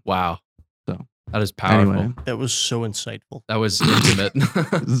ranchman. Wow. So that is powerful. Anyway, that was so insightful. That was intimate.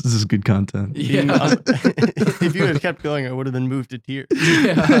 This is good content. Yeah. If you had kept going, I would have been moved to tears.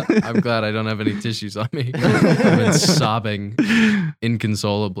 Yeah. I'm glad I don't have any tissues on me. I've been sobbing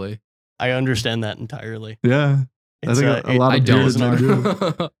inconsolably. I understand that entirely. Yeah. I think a lot of beards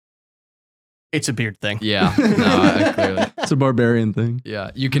do. It's a beard thing. Yeah. No, I clearly. It's a barbarian thing.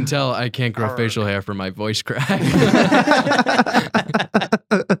 Yeah. You can tell I can't grow facial hair from my voice crack.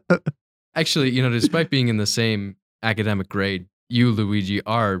 Actually, despite being in the same academic grade, you, Luigi,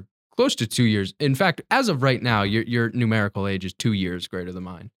 are close to 2 years. In fact, as of right now, your numerical age is 2 years greater than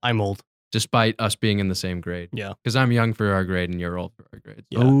mine. I'm old. Despite us being in the same grade. Yeah. Because I'm young for our grade and you're old for our grade.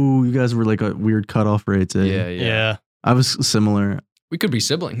 Yeah. Oh, you guys were like a weird cutoff rates. Eh? Yeah. I was similar. We could be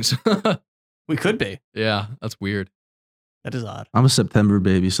siblings. We could be. Yeah, that's weird. That is odd. I'm a September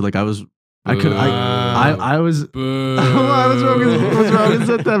baby, so like I was. I was. Boo. What's wrong in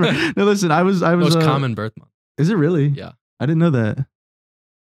September? No, listen. I was. Most common birth month. Is it really? Yeah. I didn't know that.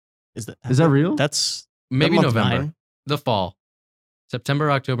 Is that real? That's maybe that November. Mine. The fall. September,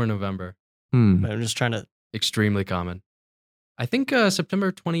 October, November. I'm just trying to. Extremely common. I think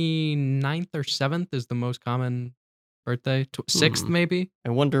September 29th or 7th is the most common birthday. 6th maybe.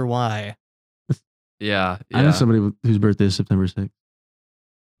 I wonder why. Yeah. I know somebody whose birthday is September 6th.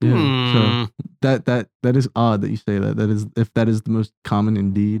 Yeah. So that is odd that you say that. That is, if that is the most common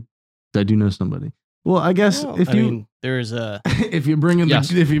indeed. I do know somebody. Well, I guess there is a if you bring in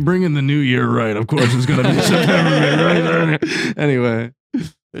the new year, right? Of course, it's gonna be September, right? Anyway,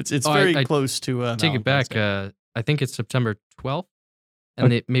 it's very close to. Take it back. I think it's September 12th,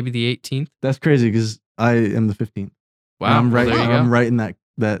 and maybe the 18th. That's crazy because I am the 15th. Wow, I'm right. There you go. I'm right in that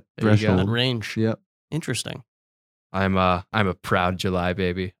threshold. That range. Yep. Interesting. I'm a proud July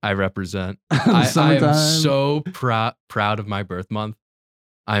baby. I represent. I am so proud of my birth month.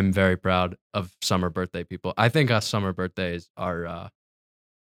 I'm very proud of summer birthday people. I think us summer birthdays are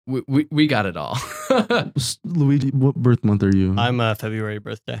we got it all. Luigi, what birth month are you? I'm a February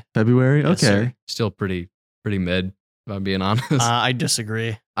birthday. February? Yes, okay. sir. Still pretty mid, if I'm being honest. I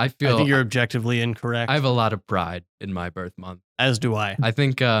disagree. I think you're objectively incorrect. I have a lot of pride in my birth month. As do I. I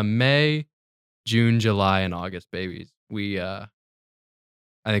think May, June, July, and August babies. I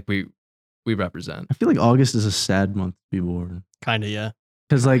think we represent. I feel like August is a sad month to be born. Kind of, yeah.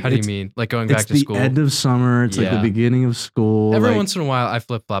 Because like, how do you mean? Like going back to school? It's the end of summer. It's like the beginning of school. Every once in a while, I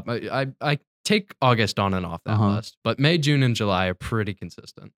flip flop. I take August on and off that list, but May, June, and July are pretty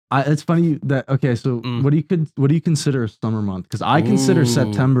consistent. It's funny that So what do you consider a summer month? Because I consider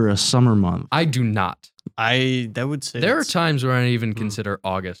September a summer month. I do not. That would say there are times where I even consider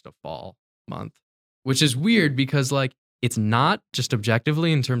August a fall month, which is weird because like it's not just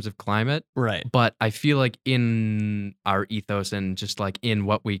objectively in terms of climate, right? But I feel like in our ethos and just like in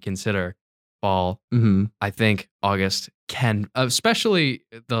what we consider fall, I think August can, especially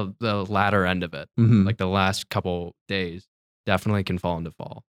the latter end of it, like the last couple days, definitely can fall into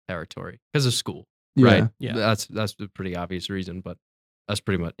fall territory because of school, right? Yeah, that's a pretty obvious reason, but that's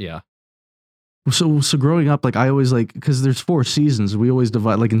pretty much So growing up, like I always because there's 4 seasons. We always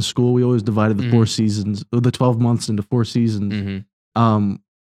divide, like in school, we always divided the 4 seasons, or the 12 months into 4 seasons. And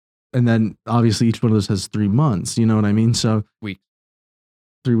then obviously each one of those has 3 months. You know what I mean? So weeks.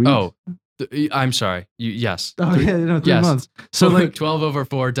 3 weeks. Oh, I'm sorry. Yes. Oh yeah, no, 3 Yes. months. So like 12 over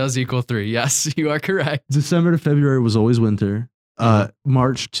 4 does equal 3. Yes, you are correct. December to February was always winter.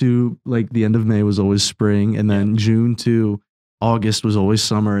 March to like the end of May was always spring, and then June to August was always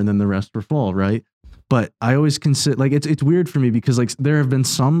summer, and then the rest were fall, right? But I always consider like it's weird for me because like there have been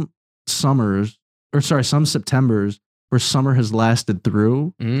some Septembers where summer has lasted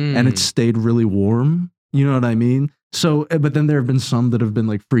through and it's stayed really warm. You know what I mean? So, but then there have been some that have been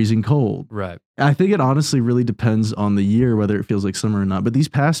like freezing cold. Right. I think it honestly really depends on the year whether it feels like summer or not. But these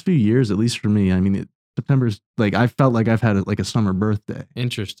past few years, at least for me, I mean, September's like I felt like I've had like a summer birthday.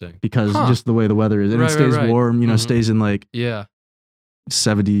 Interesting. Because just the way the weather is, and it stays warm. You know, stays in like 70s,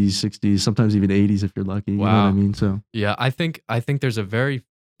 60s, sometimes even 80s if you're lucky. Wow. You know what I mean? So yeah, I think there's a very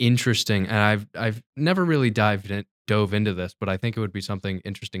interesting, and I've never really dove into this, but I think it would be something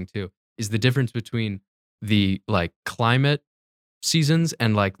interesting too. Is the difference between the like climate seasons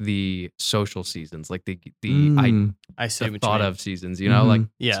and like the social seasons, like I see the what thought you mean. of seasons, you know, like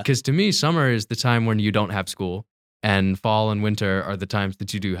Yeah. because to me summer is the time when you don't have school, and fall and winter are the times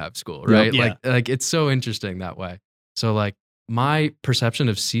that you do have school, right? Yeah. Like it's so interesting that way. So like my perception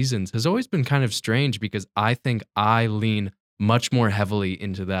of seasons has always been kind of strange because I think I lean much more heavily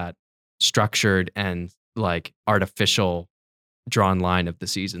into that structured and like artificial drawn line of the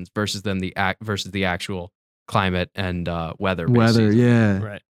seasons versus the actual climate and weather. Yeah.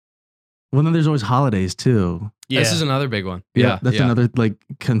 Right. Well, then there's always holidays too. Yeah. This is another big one. That's another like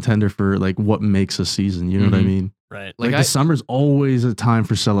contender for like what makes a season. You know what I mean? Right. Like the summer's always a time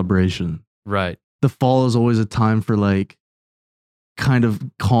for celebration. Right. The fall is always a time for like kind of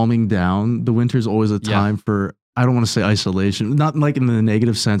calming down. The winter's always a time for, I don't want to say isolation, not like in the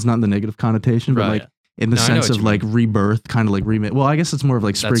negative sense, not in the negative connotation, but like in the sense of like rebirth, kind of like remake. Well, I guess it's more of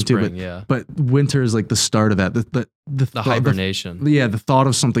like spring too, but winter is like the start of that. The hibernation. The thought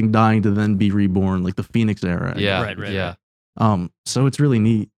of something dying to then be reborn, like the Phoenix era. Yeah. So it's really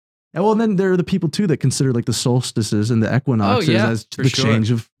neat. And well, then there are the people too that consider like the solstices and the equinoxes as the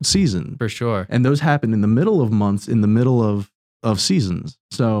change of season. For sure. And those happen in the middle of months, in the middle of seasons.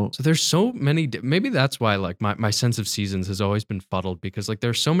 So there's so many, maybe that's why like my sense of seasons has always been fuddled because like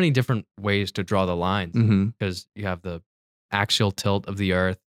there's so many different ways to draw the lines because you have the axial tilt of the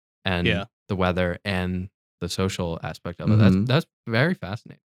earth and the weather and the social aspect of it. That's very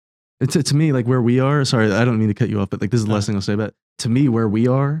fascinating. It's to me like where we are, sorry, I don't mean to cut you off, but like this is the last thing I'll say, but to me where we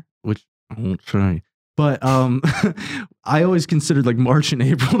are, which I won't try, but I always considered like March and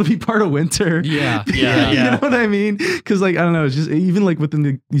April to be part of winter. Yeah. You know what I mean? Because like I don't know, it's just even like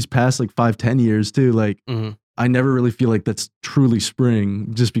within these past like 5-10 years too. Like I never really feel like that's truly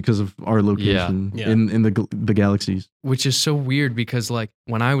spring just because of our location in the galaxies. Which is so weird because like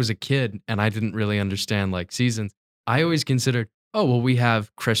when I was a kid and I didn't really understand like seasons, I always considered, oh well, we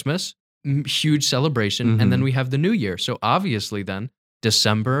have Christmas, huge celebration, and then we have the New Year. So obviously then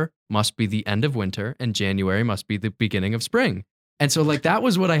December must be the end of winter and January must be the beginning of spring. And so like that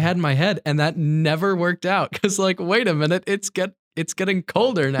was what I had in my head and that never worked out because like, wait a minute, it's getting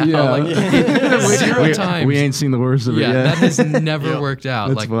colder now. Like 0 times. We ain't seen the worst of it yet. That has never worked out.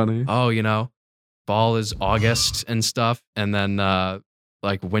 That's like, funny. Oh, you know, fall is August and stuff. And then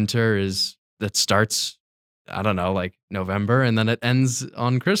like winter that starts, I don't know, like November and then it ends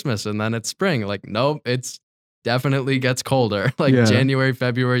on Christmas and then it's spring. Like, nope, it's definitely gets colder. Like January,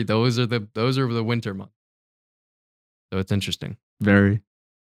 February, those are the winter months. So it's interesting. Very.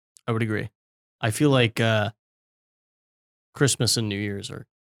 I would agree. I feel like Christmas and New Year's are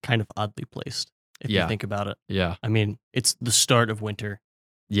kind of oddly placed if you think about it. Yeah. I mean, it's the start of winter.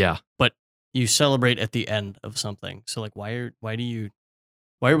 Yeah. But you celebrate at the end of something. So like why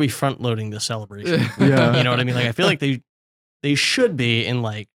are we front loading the celebration? Yeah. You know what I mean? Like I feel like they should be in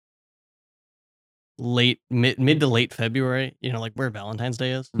like mid to late February, you know, like where Valentine's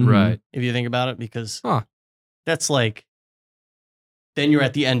Day is. Right. If you think about it, because that's like, then you're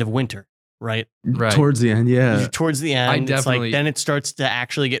at the end of winter, right? Right. Towards the end, You're towards the end, I it's like, then it starts to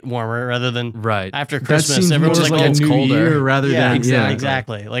actually get warmer rather than after Christmas. Everyone's like, oh, a it's new colder. year rather than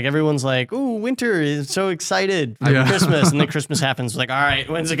exactly. Like everyone's like, ooh, winter is so excited for Christmas, and then Christmas happens. Like, all right,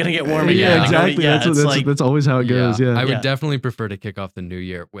 when's it gonna get warm again? Yeah, exactly. That's always how it goes. Yeah, I would definitely prefer to kick off the new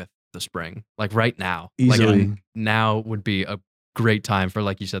year with the spring, like right now. Easily, like, now would be a great time for,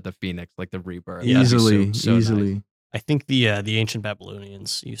 like you said, the Phoenix, like the rebirth. Easily. Nice. I think the ancient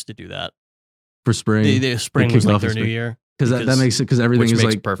Babylonians used to do that for spring. The spring was like their new year. Because that makes it, because everything is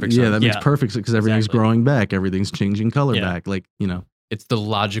like perfect sense. that makes perfect sense because everything's growing back, everything's changing color back. Like, you know, it's the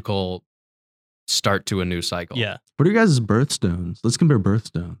logical start to a new cycle. Yeah. What are your guys' birthstones? Let's compare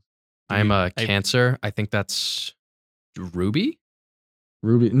birthstones. I'm a Cancer. I think that's Ruby.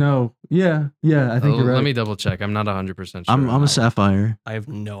 Ruby. No. Yeah. I think you're right. Let me double check. I'm not 100% sure. I'm a sapphire. I have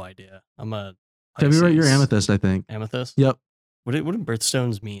no idea. I'm a Debbie, right? You're Pisces. amethyst, I think. Amethyst? Yep. What do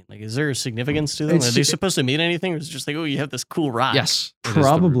birthstones mean? Like, is there a significance to them? It's- Are they supposed to mean anything? Or is it just like, oh, you have this cool rock? Yes. it is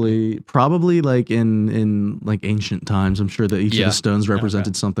the ruby. Probably like in like ancient times. I'm sure that each of Yeah. the stones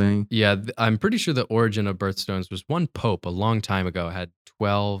represented something. Yeah, I'm pretty sure the origin of birthstones was one pope a long time ago had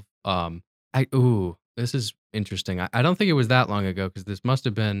 12. This is interesting. I don't think it was that long ago because this must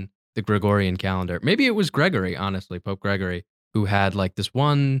have been the Gregorian calendar. Maybe it was Gregory, honestly, Pope Gregory, who had like this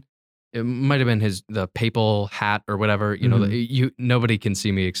one. It might have been the papal hat or whatever. You know, nobody can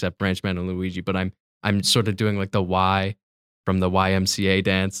see me except Branchman and Luigi, but I'm sort of doing like the Y from the YMCA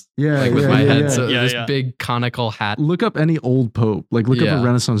dance. Yeah, like with my head. So Yeah, this yeah. big conical hat. Look up any old pope. Like look up Yeah. a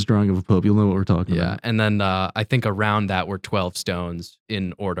Renaissance drawing of a pope. You'll know what we're talking Yeah, about. and then I think around that were 12 stones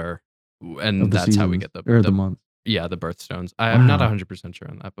in order, and Of the that's how we seasons, get or the month. the birthstones. I'm not Wow. 100% sure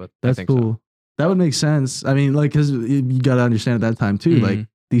on that, but That's I think cool. That would make sense. I mean, like, because you got to understand at that time too, like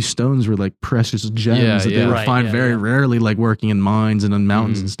these stones were like precious gems Yeah, that they yeah. would Right, find yeah, very yeah. rarely, like working in mines and in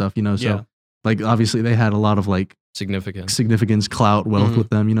mountains and stuff, you know. So, Yeah. like, obviously they had a lot of like significant. significance, clout, wealth Mhm. with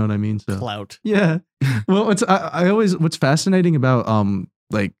them. You know what I mean? So, Clout. yeah. Well, what's fascinating about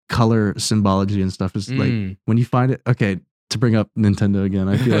like color symbology and stuff is like Mm. when you find it. Okay, to bring up Nintendo again,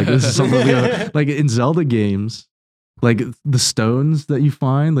 I feel like this is something we have, like in Zelda games. Like the stones that you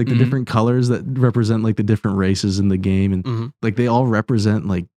find, like the Mhm. different colors that represent like the different races in the game, and Mhm. like they all represent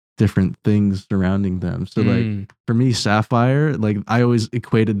like different things surrounding them. So like Mm. for me, sapphire, like I always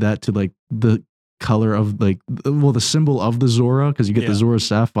equated that to like the color of like the symbol of the Zora, because you get Yeah. the Zora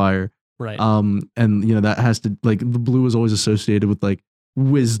sapphire. Right. And you know that has to like the blue is always associated with like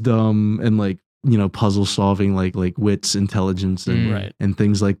wisdom and like you know puzzle solving, like wits, intelligence, and Mm. Right. and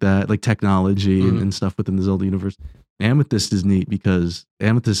things like that, like technology Mhm. and stuff within the Zelda universe. Amethyst is neat because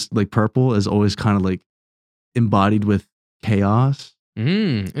amethyst, like purple, is always kind of like embodied with chaos,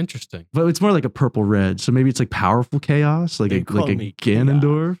 Interesting. but it's more like a purple red. So maybe it's like powerful chaos, like They a call me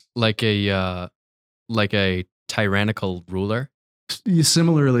Ganondorf. Like a tyrannical ruler.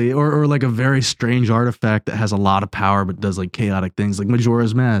 Similarly, or like a very strange artifact that has a lot of power but does like chaotic things, like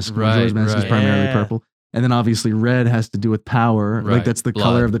Majora's Mask. Majora's Right, Mask is right. primarily Yeah. purple, and then obviously red has to do with power. Right. Like that's the Blood.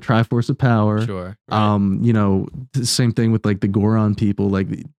 color of the Triforce of Power. Sure. You know, the same thing with like the Goron people, like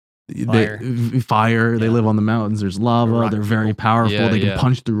Fire. fire. They Yeah. live on the mountains. There's lava. rock They're very people. powerful. Yeah, they can yeah.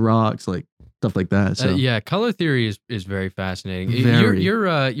 punch through rocks, like stuff like that. So Yeah, color theory is very fascinating. Very. You're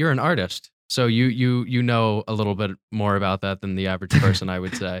an artist, so you know a little bit more about that than the average person, I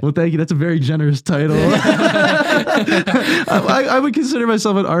would say. well, thank you. That's a very generous title. I would consider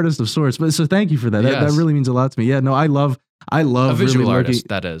myself an artist of sorts, but so thank you for that. That Yes. really means a lot to me. Yeah, no, I love A visual really artist, looking.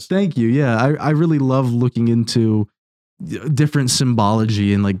 that is. Thank you. Yeah, I really love looking into different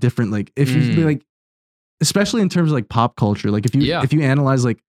symbology and like different like if you like, especially in terms of like pop culture. Like if you analyze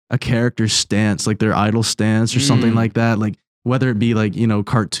like a character's stance, like their idol stance or something like that, like whether it be like you know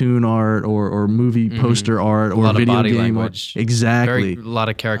cartoon art or movie poster art A or lot of video body game language. art. Exactly. A lot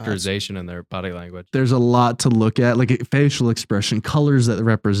of characterization in their body language. There's a lot to look at, like facial expression, colors that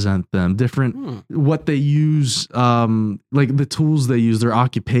represent them, different what they use, like the tools they use, their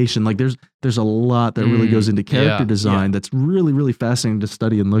occupation. Like there's a lot that really goes into character Yeah. design that's really, really fascinating to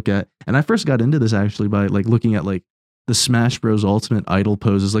study and look at. And I first got into this actually by like looking at like the Smash Bros. Ultimate idol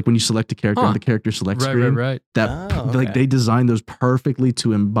poses, like when you select a character on the character select screen. Right. That Oh, like okay. they designed those perfectly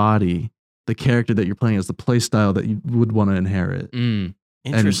to embody the character that you're playing as, the play style that you would want to inherit and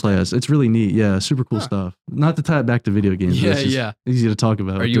Interesting. play as. It's really neat. Yeah, super cool stuff. Not to tie it back to video games. Yeah, that's just yeah. easy to talk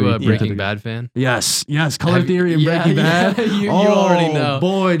about. Are you a doing Breaking video Bad fan? games. Yes. Color Have you- theory and yeah, Breaking Bad. yeah, you already know.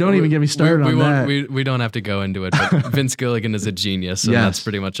 Boy, don't even get me started we on won't- that. We don't have to go into it, but Vince Gilligan is a genius, so Yes. that's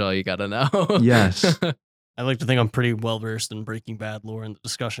pretty much all you got to know. Yes. I like to think I'm pretty well versed in Breaking Bad lore and the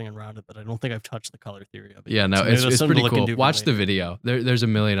discussion around it, but I don't think I've touched the color theory of it. Yeah, no, So maybe it's that's something pretty to look cool. into for Watch the later. video. There's a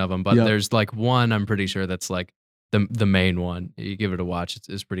million of them, but Yep. there's like one I'm pretty sure that's like the main one. You give it a watch.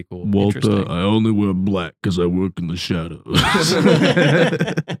 It's pretty cool. Interesting. I only wear black because I work in the shadows.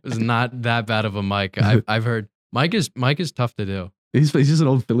 It's not that bad of a mic. I've heard Mike is tough to do. he's just an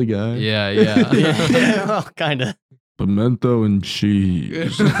old Philly guy. Yeah. Yeah, well, kind of. Pimento and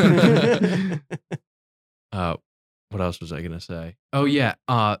cheese. What else was I gonna say? Oh yeah,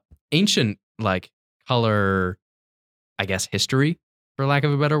 ancient like color, I guess history, for lack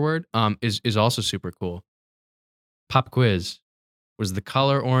of a better word, is also super cool. Pop quiz: was the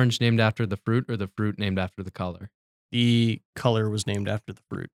color orange named after the fruit, or the fruit named after the color? The color was named after the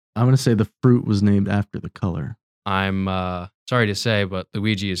fruit. I'm gonna say the fruit was named after the color. I'm sorry to say, but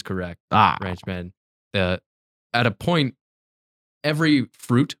Luigi is correct. Ah, Ranchman. At a point every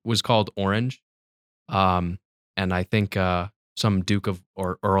fruit was called orange. And I think some Duke of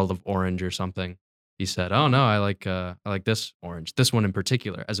or Earl of Orange or something, he said, "Oh no, I like this orange, this one in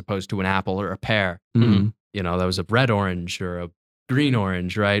particular, as opposed to an apple or a pear." Mm-hmm. You know, that was a red orange or a green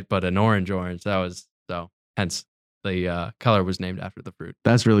orange, right? But an orange. That was so. Hence, the color was named after the fruit.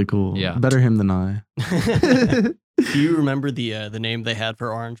 That's really cool. Yeah. Better him than I. Do you remember the name they had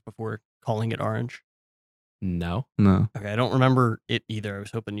for orange before calling it orange? No. No. Okay, I don't remember it either. I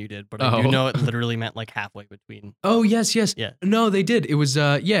was hoping you did, but I do know it literally meant like halfway between. Oh yes. Yeah. No, they did. It was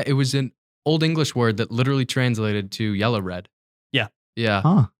it was an Old English word that literally translated to yellow red. Yeah. Yeah.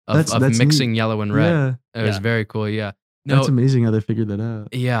 Huh. Of mixing neat. yellow and red. Yeah. It was very cool. Yeah. No, That's amazing how they figured that out.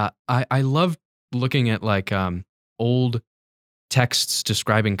 yeah. I love looking at like old texts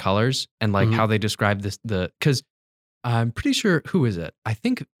describing colors and like how they describe because I'm pretty sure, who is it? I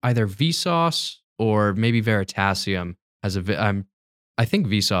think either Vsauce or maybe Veritasium has I think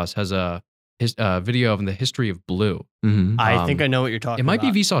Vsauce has a video of the history of blue. Mm-hmm. I think I know what you're talking It might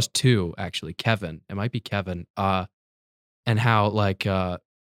about. be Vsauce 2, actually. Kevin. It might be Kevin. And how like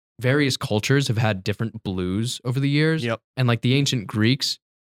various cultures have had different blues over the years. Yep. And like the ancient Greeks,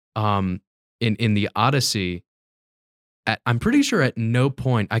 in the Odyssey, I'm pretty sure at no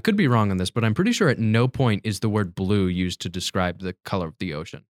point, I could be wrong on this, but I'm pretty sure at no point is the word blue used to describe the color of the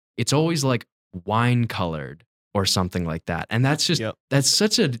ocean. It's always like wine colored or something like that. And that's just, that's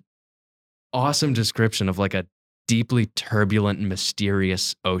such an awesome description of like a deeply turbulent and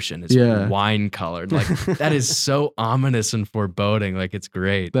mysterious ocean. It's wine colored. Like that is so ominous and foreboding. Like it's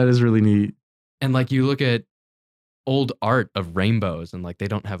great. That is really neat. And like you look at old art of rainbows and like they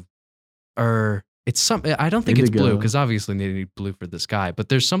don't have, it's something, I don't think it's blue because obviously they need blue for the sky, but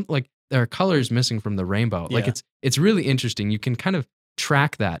there's some like there are colors missing from the rainbow. Like it's really interesting. You can kind of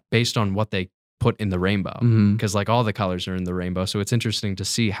track that based on what they put in the rainbow because like all the colors are in the rainbow. So it's interesting to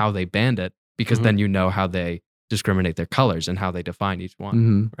see how they band it because then you know how they discriminate their colors and how they define each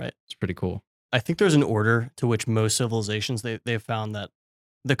one. Right. It's pretty cool. I think there's an order to which most civilizations they've found that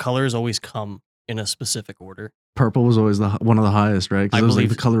the colors always come in a specific order. Purple was always one of the highest, right? Because it was like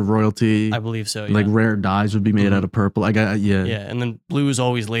the color of royalty. I believe so. Like rare dyes would be made out of purple. Yeah, and then blue is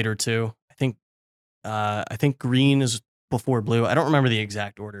always later too. I think green is before blue. I don't remember the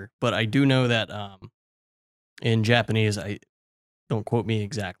exact order, but I do know that in Japanese, I don't quote me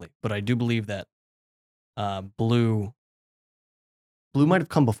exactly, but I do believe that blue might have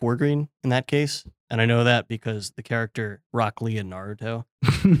come before green in that case. And I know that because the character Rock Lee in Naruto,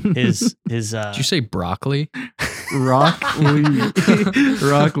 his Did you say broccoli? Rock Lee.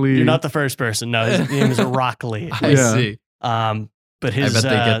 You're not the first person. No, his name is Rock Lee. I see. But his, I bet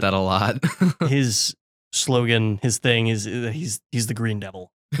they get that a lot. His slogan, his thing is he's the Green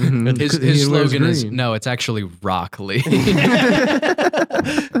Devil. His slogan is no, it's actually Rock Lee.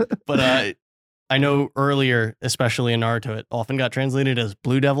 But I know earlier, especially in Naruto, it often got translated as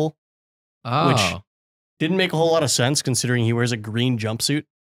Blue Devil, which didn't make a whole lot of sense considering he wears a green jumpsuit.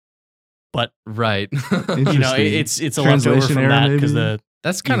 But right, you know, it's a leftover from that because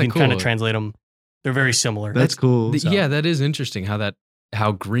that's kind of cool. Kind of translate them. They're very similar. That's cool. Yeah, that is interesting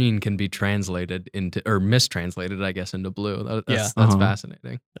how green can be translated into or mistranslated, I guess, into blue. That's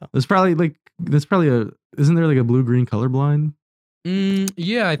fascinating. There's probably isn't there like a blue-green colorblind?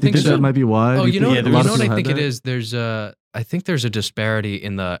 Yeah, I think so. That might be why. Oh, you know what I think it is? I think there's a disparity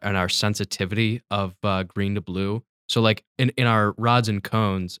in our sensitivity of green to blue. So like in our rods and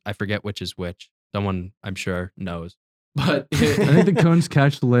cones, I forget which is which. Someone I'm sure knows. But I think the cones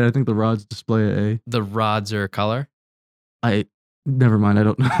catch the light. I think the rods display a. The rods are color? Never mind, I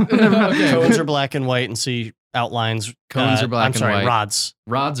don't know. Okay. Cones are black and white and see outlines. Cones are black and white. Rods.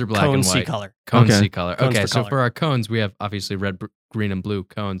 Rods are black and Cones white. see color. Cones see color. Cones Okay, for so color. for our cones, we have obviously red, green, and blue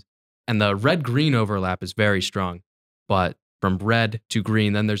cones. And the red-green overlap is very strong. But from red to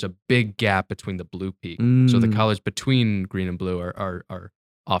green, then there's a big gap between the blue peak. So the colors between green and blue are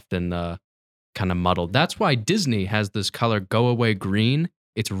often kind of muddled. That's why Disney has this color go away green.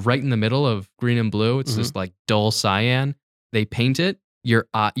 It's right in the middle of green and blue. It's this like dull cyan. They paint it. Your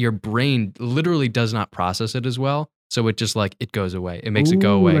brain literally does not process it as well. So it just like it goes away. It makes it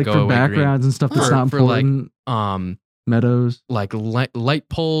go away. Like go for away. Backgrounds green. and stuff that's not important. For meadows, like light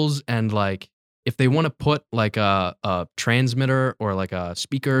poles, and like if they want to put like a transmitter or like a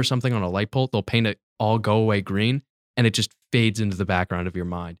speaker or something on a light pole, they'll paint it all go away green, and it just fades into the background of your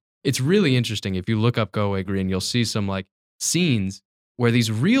mind. It's really interesting. If you look up go away green, you'll see some like scenes where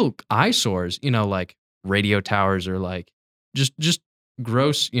these real eyesores, you know, like radio towers or like just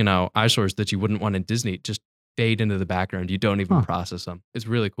gross, you know, eyesores that you wouldn't want in Disney, just fade into the background. You don't even process them. It's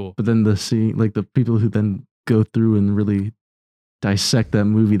really cool. But then the people who then go through and really dissect that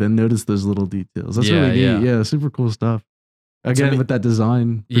movie, then notice those little details. That's really neat. Yeah, super cool stuff. Again, with that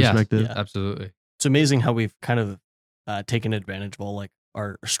design perspective. Yeah, absolutely. It's amazing how we've kind of taken advantage of all like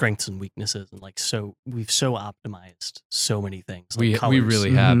our strengths and weaknesses, and like we've so optimized so many things. Like we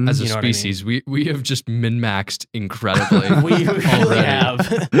really have as a species. I mean? We have just min-maxed incredibly. we really have.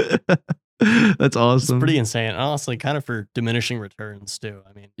 That's awesome. It's pretty insane. Honestly, kind of for diminishing returns too.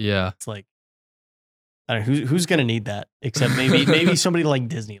 I mean, it's like, I don't know, who's gonna need that except maybe somebody like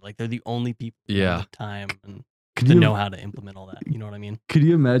Disney. Like they're the only people who have the time and to know how to implement all that. You know what I mean? Could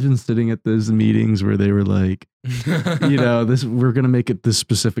you imagine sitting at those meetings where they were like, this we're gonna make it this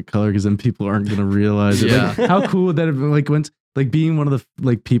specific color because then people aren't gonna realize it. Like, how cool would that have been? Like like being one of the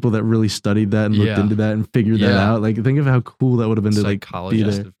like people that really studied that and looked into that and figured that out. Like think of how cool that would have been to like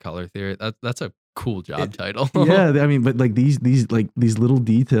psychologist of color theory. That's a cool job title. Yeah, I mean, but like these little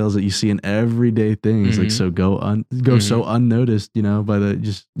details that you see in everyday things, like so so unnoticed, by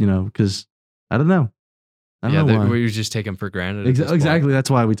the because I don't know. I don't know why. We just take them for granted. Exactly. That's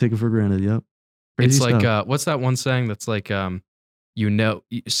why we take them for granted. Yep. Crazy stuff. Like, what's that one saying that's like,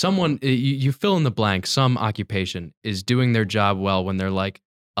 someone, you fill in the blank, some occupation is doing their job well when they're like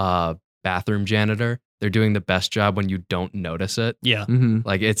a bathroom janitor. They're doing the best job when you don't notice it. Yeah.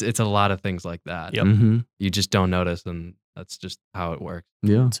 Like it's a lot of things like that. Yep. You just don't notice, and that's just how it works.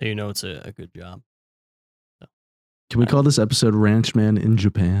 Yeah. So it's a good job. Can we call this episode Ranchman in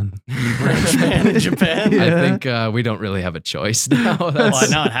Japan? Ranchman in Japan? Yeah. I think we don't really have a choice now.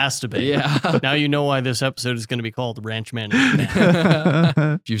 Well, now it has to be. Yeah. Now you know why this episode is going to be called Ranchman in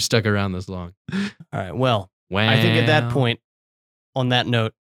Japan. If you've stuck around this long. All right. Well, I think at that point, on that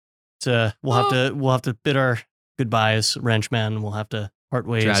note, we'll have to bid our goodbyes, Ranchman. We'll have to part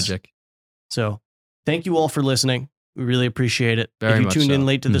ways. Tragic. So thank you all for listening. We really appreciate it. Very if you much tuned in so.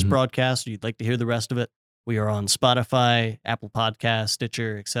 late to this broadcast, or you'd like to hear the rest of it, we are on Spotify, Apple Podcasts,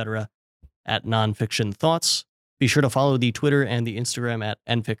 Stitcher, etc. at Nonfiction Thoughts. Be sure to follow the Twitter and the Instagram at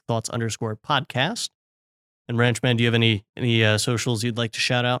nficthoughts_podcast. And Ranchman, do you have any socials you'd like to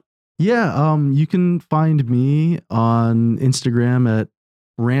shout out? Yeah, you can find me on Instagram at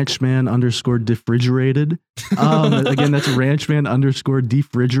Ranchman_defrigerated. Again, that's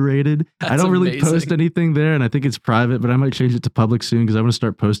Ranchman_defrigerated. I don't really post anything there, and I think it's private, but I might change it to public soon because I want to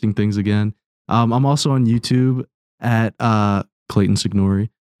start posting things again. I'm also on YouTube at Clayton Signori.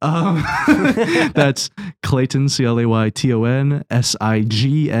 That's Clayton, ClaytonSignore.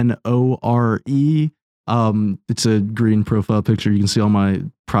 It's a green profile picture. You can see all my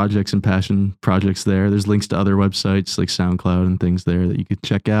projects and passion projects there. There's links to other websites like SoundCloud and things there that you could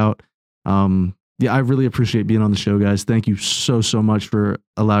check out. I really appreciate being on the show, guys. Thank you so much for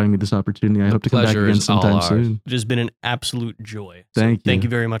allowing me this opportunity. I hope to come back again sometime soon. It has been an absolute joy. Thank you. Thank you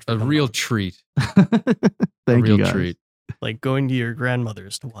very much for a real treat. Thank you, guys. Treat. Like going to your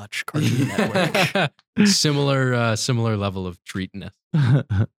grandmother's to watch Cartoon Network. Similar level of treatness.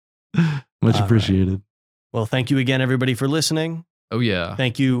 Much appreciated. Right. Well, thank you again, everybody, for listening. Oh, yeah.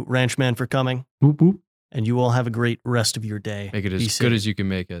 Thank you, Ranchman, for coming. Whoop, whoop. And you all have a great rest of your day. Make it as good as you can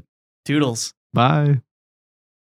make it. Toodles. Bye.